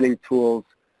care planning tools,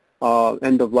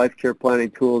 end-of-life care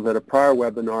planning tools at a prior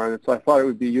webinar, and so I thought it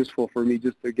would be useful for me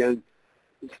just to again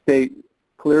state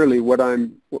clearly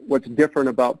what's different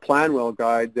about PlanWell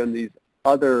Guide than these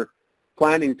other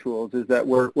planning tools is that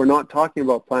we're not talking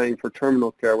about planning for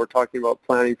terminal care. We're talking about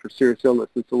planning for serious illness,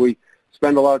 and so we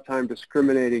spend a lot of time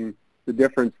discriminating the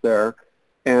difference there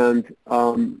and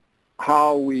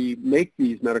how we make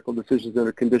these medical decisions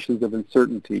under conditions of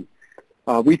uncertainty.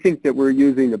 We think that we're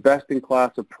using the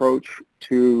best-in-class approach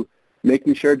to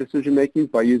making shared decision-making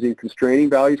by using constraining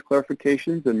values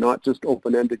clarifications and not just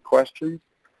open-ended questions.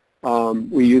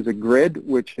 We use a grid,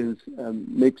 which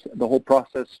makes the whole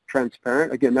process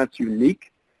transparent. Again, that's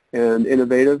unique and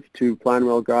innovative to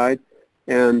PlanWell Guide.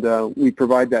 And we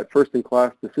provide that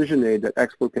first-in-class decision aid that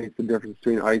explicates the difference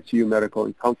between ICU, medical,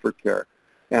 and comfort care.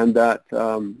 And that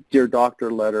Dear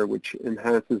Doctor letter, which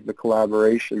enhances the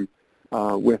collaboration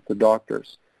with the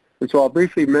doctors. And so I'll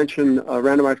briefly mention a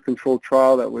randomized controlled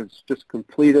trial that was just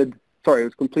completed. Sorry, it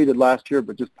was completed last year,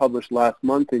 but just published last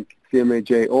month in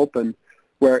CMAJ Open,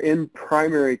 where in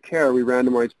primary care we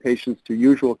randomized patients to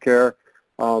usual care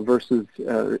versus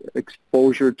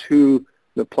exposure to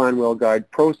the PlanWell Guide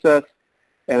process,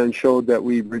 and showed that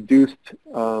we reduced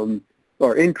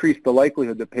or increased the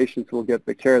likelihood that patients will get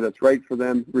the care that's right for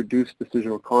them, reduced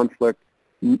decisional conflict.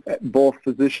 Both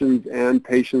physicians and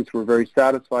patients were very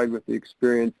satisfied with the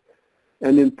experience.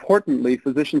 And importantly,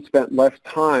 physicians spent less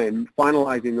time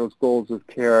finalizing those goals of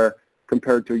care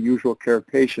compared to usual care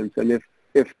patients. And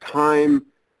if time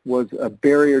was a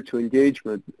barrier to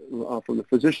engagement from the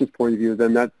physician's point of view,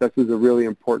 then this is a really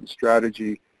important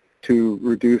strategy to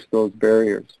reduce those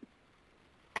barriers.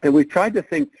 And we've tried to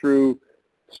think through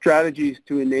strategies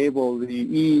to enable the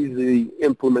easy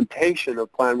implementation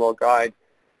of PlanWell Guide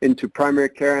into primary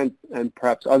care and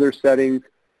perhaps other settings,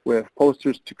 with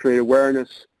posters to create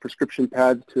awareness, prescription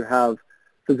pads to have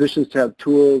physicians to have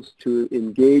tools to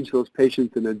engage those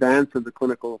patients in advance of the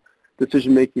clinical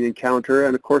decision-making encounter.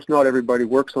 And of course, not everybody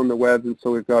works on the web, and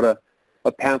so we've got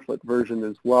a pamphlet version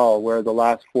as well, where the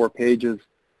last 4 pages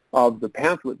of the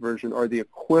pamphlet version are the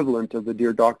equivalent of the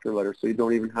Dear Doctor letter, so you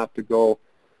don't even have to go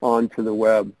onto the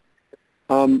web.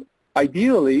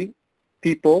 Ideally,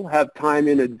 people have time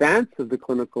in advance of the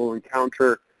clinical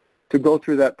encounter to go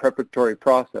through that preparatory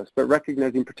process, but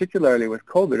recognizing particularly with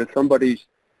COVID, if somebody's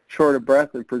short of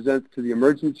breath and presents to the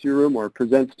emergency room or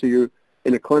presents to you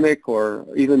in a clinic or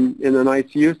even in an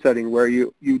ICU setting where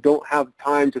you don't have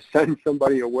time to send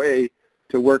somebody away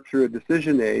to work through a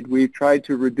decision aid, we've tried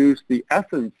to reduce the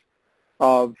essence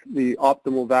of the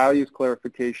optimal values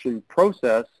clarification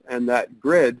process and that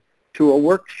grid to a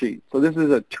worksheet. So this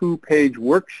is a 2-page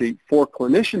worksheet for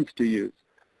clinicians to use,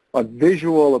 a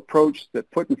visual approach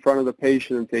that put in front of the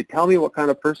patient and say, tell me what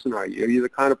kind of person are you? Are you the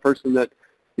kind of person that,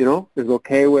 you know, is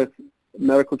okay with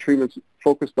medical treatments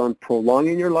focused on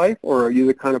prolonging your life, or are you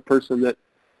the kind of person that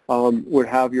would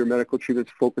have your medical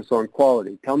treatments focus on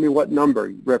quality? Tell me what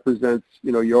number represents,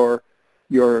 you know, your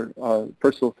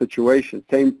personal situation.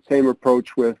 Same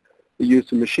approach with the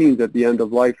use of machines at the end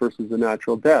of life versus a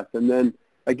natural death. And then,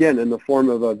 again, in the form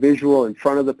of a visual in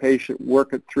front of the patient,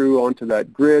 work it through onto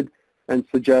that grid and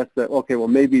suggest that, okay, well,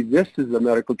 maybe this is the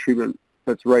medical treatment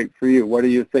that's right for you. What do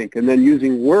you think? And then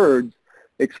using words,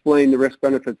 explain the risk,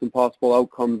 benefits, and possible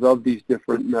outcomes of these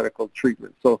different medical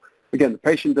treatments. So, again, the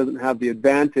patient doesn't have the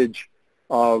advantage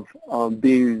of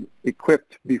being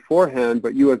equipped beforehand,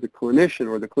 but you as a clinician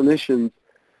or the clinicians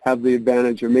have the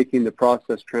advantage of making the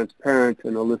process transparent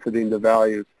and eliciting the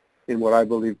values in what I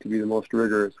believe to be the most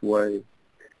rigorous way.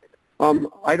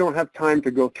 I don't have time to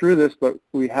go through this, but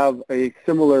we have a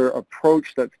similar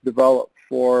approach that's developed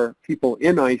for people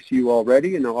in ICU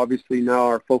already, and obviously now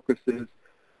our focus is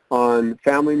on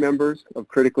family members of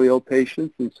critically ill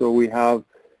patients, and so we have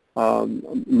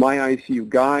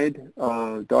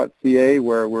myICUguide.ca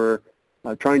where we're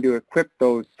trying to equip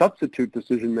those substitute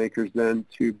decision makers then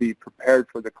to be prepared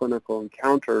for the clinical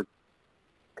encounter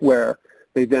where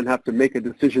they then have to make a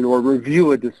decision or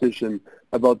review a decision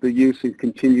about the use and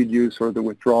continued use or the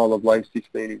withdrawal of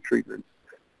life-sustaining treatments.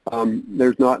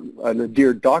 There's not a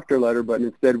Dear Doctor letter, but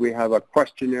instead we have a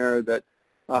questionnaire that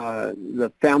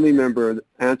the family member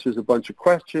answers a bunch of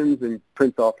questions and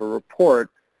prints off a report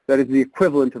that is the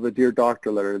equivalent of a Dear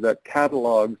Doctor letter that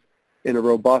catalogs in a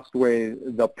robust way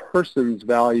the person's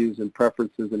values and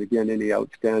preferences and, again, any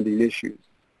outstanding issues.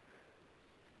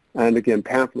 And, again,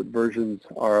 pamphlet versions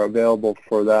are available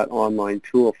for that online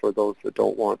tool for those that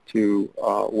don't want to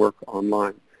work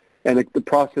online. And the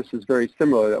process is very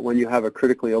similar, that when you have a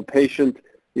critically ill patient,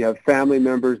 you have family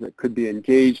members that could be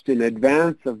engaged in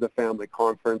advance of the family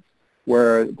conference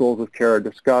where goals of care are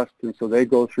discussed, and so they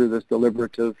go through this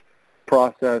deliberative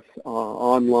process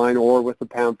online or with a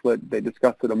pamphlet. They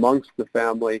discuss it amongst the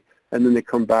family, and then they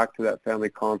come back to that family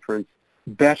conference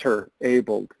better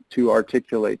able to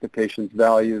articulate the patient's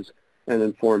values and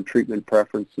inform treatment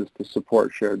preferences to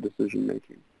support shared decision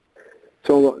making.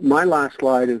 So my last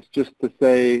slide is just to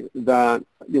say that,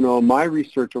 you know, my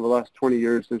research over the last 20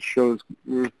 years shows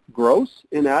gross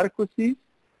inadequacies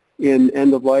in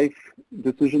end-of-life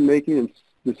decision-making and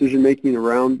decision-making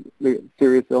around the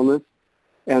serious illness.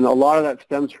 And a lot of that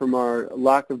stems from our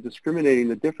lack of discriminating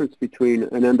the difference between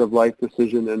an end-of-life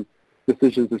decision and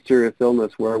decisions of serious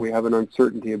illness where we have an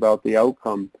uncertainty about the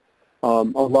outcome. A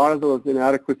lot of those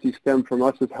inadequacies stem from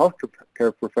us as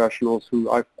healthcare professionals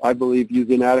who I believe use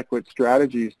inadequate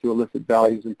strategies to elicit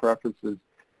values and preferences,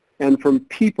 and from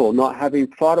people not having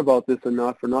thought about this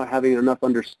enough or not having enough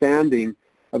understanding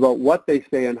about what they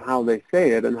say and how they say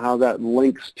it and how that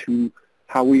links to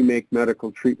how we make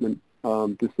medical treatment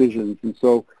decisions. And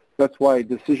so that's why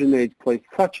decision aids play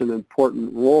such an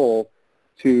important role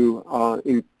to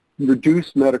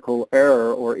reduce medical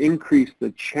error or increase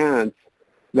the chance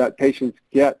that patients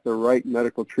get the right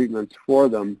medical treatments for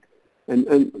them.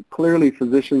 And clearly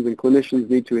physicians and clinicians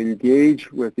need to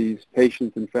engage with these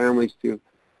patients and families to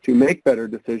make better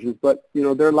decisions, but you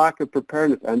know, their lack of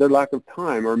preparedness and their lack of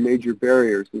time are major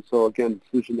barriers. And so again,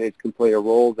 decision aids can play a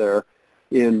role there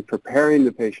in preparing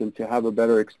the patient to have a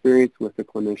better experience with the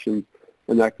clinicians,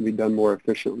 and that can be done more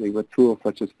efficiently with tools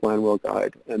such as PlanWell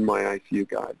Guide and myICU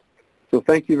Guide. So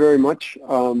thank you very much.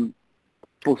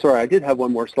 Oh, sorry, I did have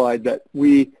one more slide that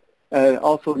we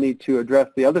also need to address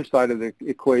the other side of the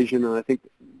equation, and I think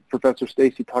Professor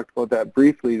Stacey talked about that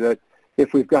briefly, that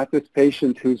if we've got this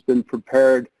patient who's been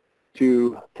prepared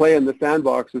to play in the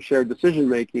sandbox of shared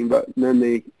decision-making, but then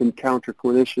they encounter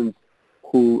clinicians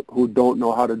who don't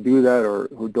know how to do that or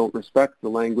who don't respect the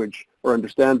language or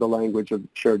understand the language of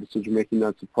shared decision-making,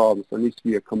 that's a problem. So there needs to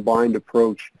be a combined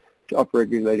approach to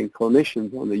upregulating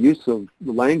clinicians on the use of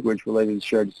the language related to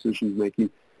shared decision-making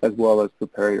as well as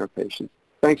preparing our patients.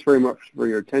 Thanks very much for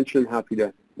your attention. Happy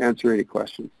to answer any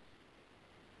questions.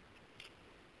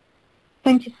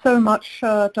 Thank you so much,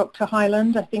 Dr.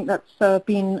 Hyland. I think that's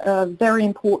been a very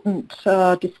important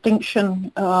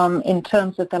distinction in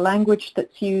terms of the language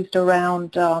that's used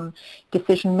around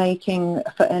decision-making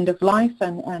for end-of-life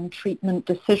and treatment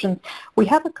decisions. We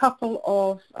have a couple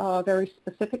of very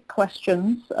specific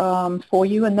questions for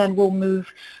you, and then we'll move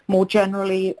more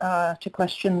generally to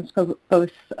questions for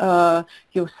both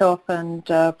yourself and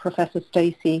Professor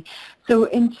Stacey. So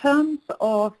in terms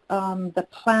of the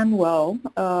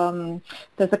PlanWell,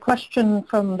 there's a question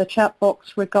from the chat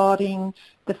box regarding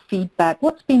the feedback.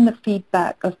 What's been the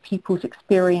feedback of people's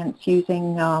experience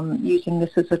using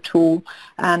this as a tool,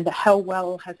 and how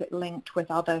well has it linked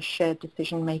with other shared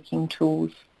decision-making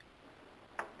tools?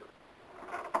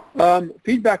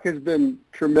 Feedback has been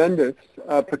tremendous,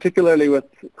 particularly with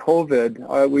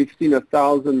COVID. We've seen a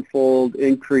 1,000-fold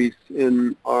increase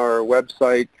in our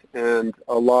website and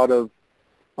a lot of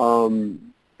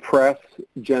press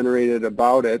generated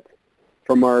about it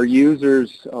from our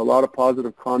users, a lot of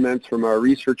positive comments from our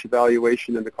research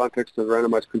evaluation in the context of the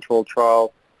randomized controlled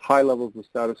trial, high levels of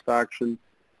satisfaction.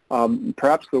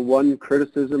 Perhaps the one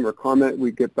criticism or comment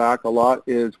we get back a lot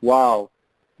is, wow,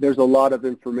 there's a lot of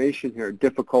information here,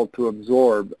 difficult to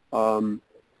absorb.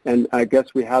 And I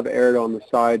guess we have erred on the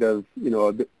side of,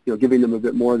 giving them a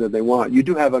bit more than they want. You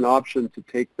do have an option to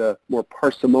take the more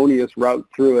parsimonious route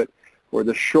through it, or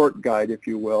the short guide, if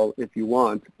you will, if you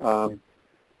want.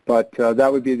 But that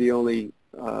would be the only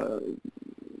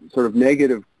sort of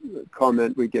negative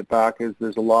comment we get back, is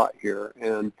there's a lot here.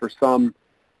 And for some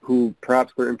who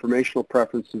perhaps their informational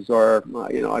preferences are,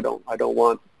 I don't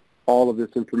want all of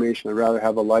this information. I'd rather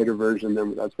have a lighter version,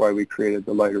 then that's why we created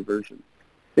the lighter version.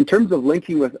 In terms of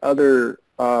linking with other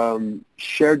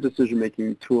shared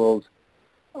decision-making tools,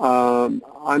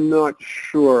 I'm not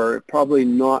sure, probably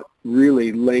not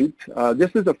really linked.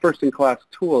 This is a first-in-class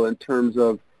tool in terms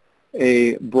of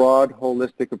a broad,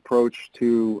 holistic approach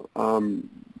to,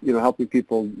 helping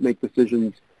people make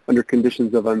decisions under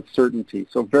conditions of uncertainty.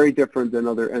 So very different than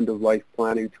other end-of-life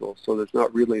planning tools. So there's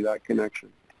not really that connection.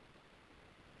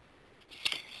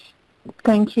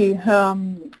 Thank you.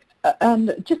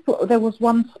 And just there was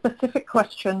one specific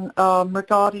question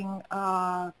regarding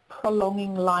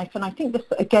prolonging life, and I think this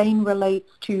again relates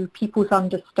to people's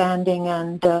understanding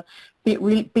and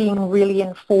being really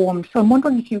informed. So I'm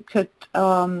wondering if you could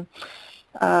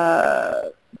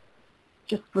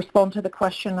just respond to the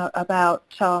question about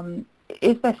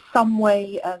is there some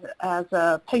way as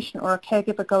a patient or a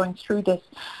caregiver going through this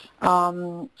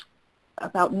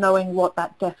about knowing what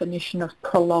that definition of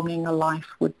prolonging a life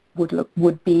would look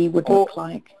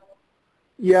like?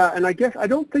 Yeah, and I guess I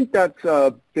don't think that's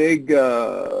a big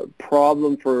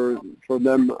problem for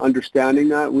them understanding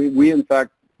that. We in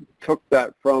fact took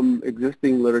that from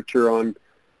existing literature on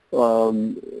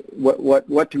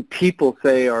what do people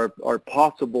say are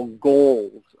possible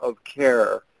goals of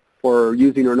care for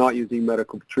using or not using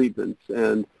medical treatments,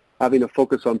 and having a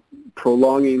focus on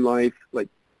prolonging life, like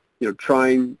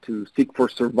trying to seek for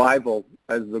survival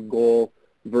as the goal,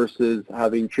 versus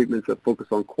having treatments that focus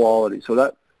on quality. So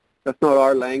that's not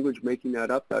our language making that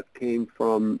up. That came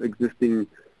from existing,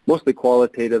 mostly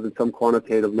qualitative and some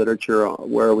quantitative literature,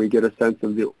 where we get a sense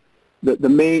of the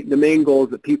main goals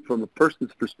that people, from a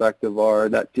person's perspective, are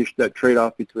that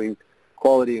trade-off between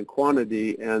quality and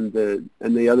quantity, and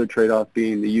the other trade-off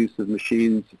being the use of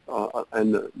machines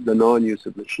and the non-use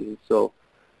of machines. So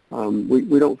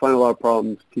we don't find a lot of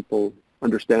problems people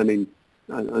understanding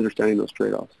those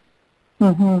trade-offs.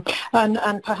 Mm-hmm.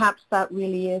 And perhaps that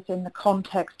really is in the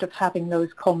context of having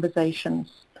those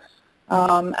conversations.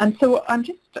 And so I'm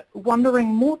just wondering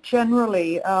more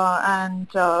generally, and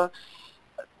I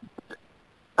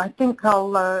think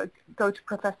I'll go to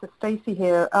Professor Stacey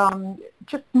here,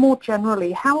 just more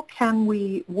generally, how can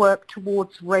we work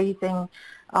towards raising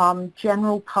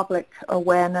general public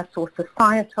awareness or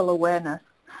societal awareness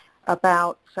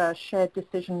about shared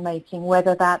decision-making,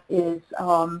 whether that is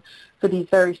for these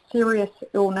very serious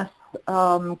illness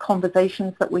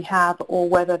conversations that we have, or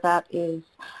whether that is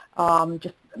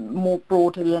just more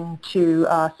broadly into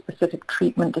specific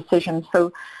treatment decisions.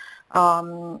 So,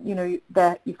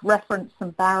 you've referenced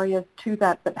some barriers to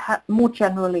that, but more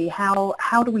generally,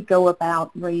 how do we go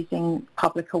about raising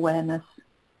public awareness?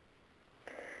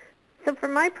 So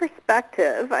from my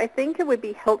perspective, I think it would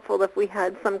be helpful if we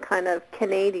had some kind of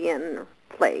Canadian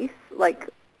place. Like,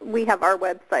 we have our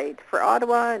website for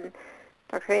Ottawa, and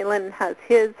Dr. Hyland has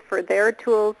his for their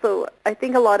tools. So I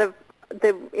think a lot of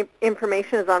the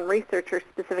information is on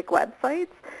researcher-specific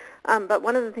websites. But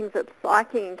one of the things that's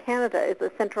lacking in Canada is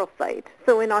a central site.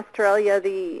 So in Australia,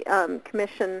 the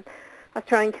Commission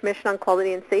Australian Commission on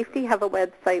Quality and Safety have a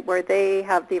website where they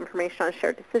have the information on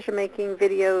shared decision-making,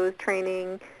 videos,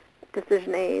 training,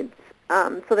 decision aids.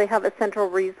 So they have a central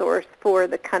resource for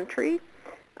the country.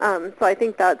 So I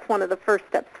think that's one of the first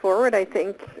steps forward. I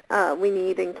think we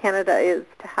need in Canada is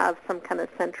to have some kind of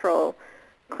central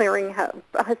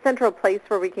a central place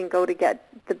where we can go to get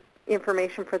the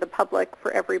information for the public,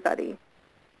 for everybody.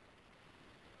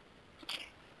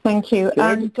 Thank you.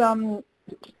 And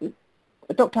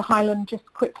Dr. Hyland, just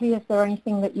quickly, is there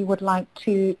anything that you would like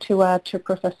to add to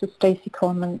Professor Stacey's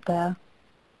comment there?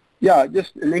 Yeah,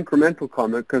 just an incremental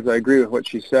comment because I agree with what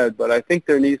she said, but I think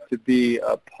there needs to be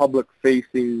a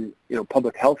public-facing,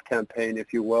 public health campaign,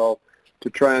 if you will, to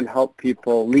try and help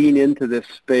people lean into this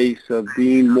space of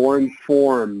being more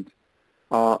informed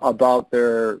about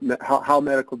how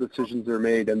medical decisions are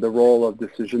made and the role of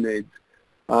decision aids.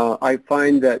 I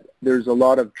find that there's a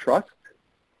lot of trust,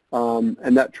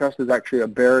 and that trust is actually a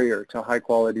barrier to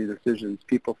high-quality decisions.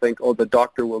 People think, oh, the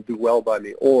doctor will do well by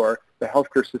me, or the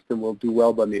healthcare system will do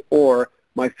well by me, or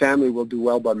my family will do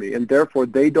well by me, and therefore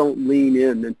they don't lean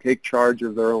in and take charge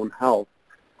of their own health.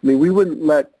 I mean, we wouldn't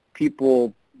let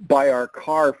people buy our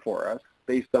car for us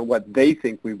based on what they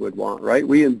think we would want, right?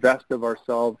 We invest of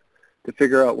ourselves to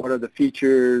figure out what are the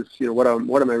features, what am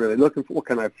I really looking for, what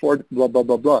can I afford, blah, blah,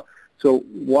 blah, blah. So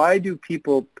why do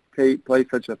people play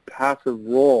such a passive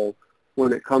role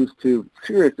when it comes to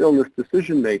serious illness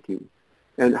decision-making?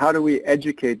 And how do we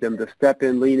educate them to step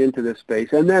in, lean into this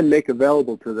space, and then make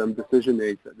available to them decision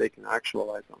aids that they can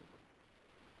actualize on?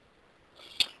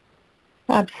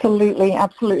 Absolutely,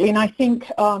 absolutely. And I think,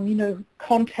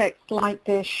 context like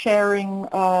this, sharing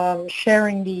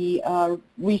the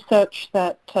research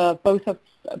that both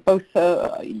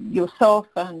yourself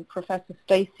and Professor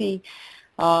Stacey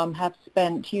have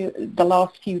spent the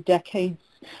last few decades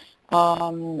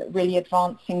really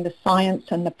advancing the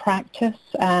science and the practice.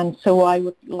 And so I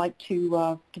would like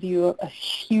to give you a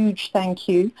huge thank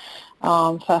you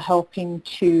for helping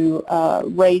to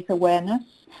raise awareness.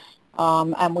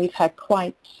 And we've had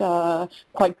quite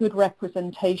good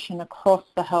representation across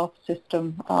the health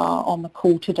system on the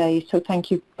call today. So thank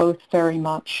you both very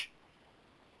much.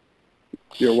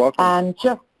 You're welcome. And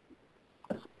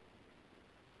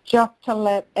just to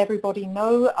let everybody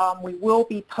know, we will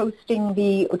be posting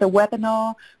the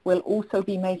webinar. We'll also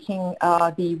be making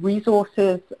the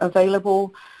resources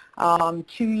available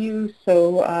to you.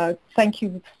 So thank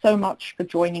you so much for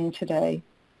joining today.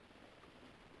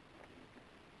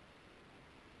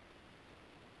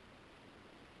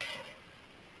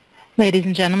 Ladies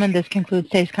and gentlemen, this concludes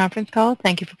today's conference call.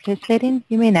 Thank you for participating.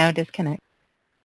 You may now disconnect.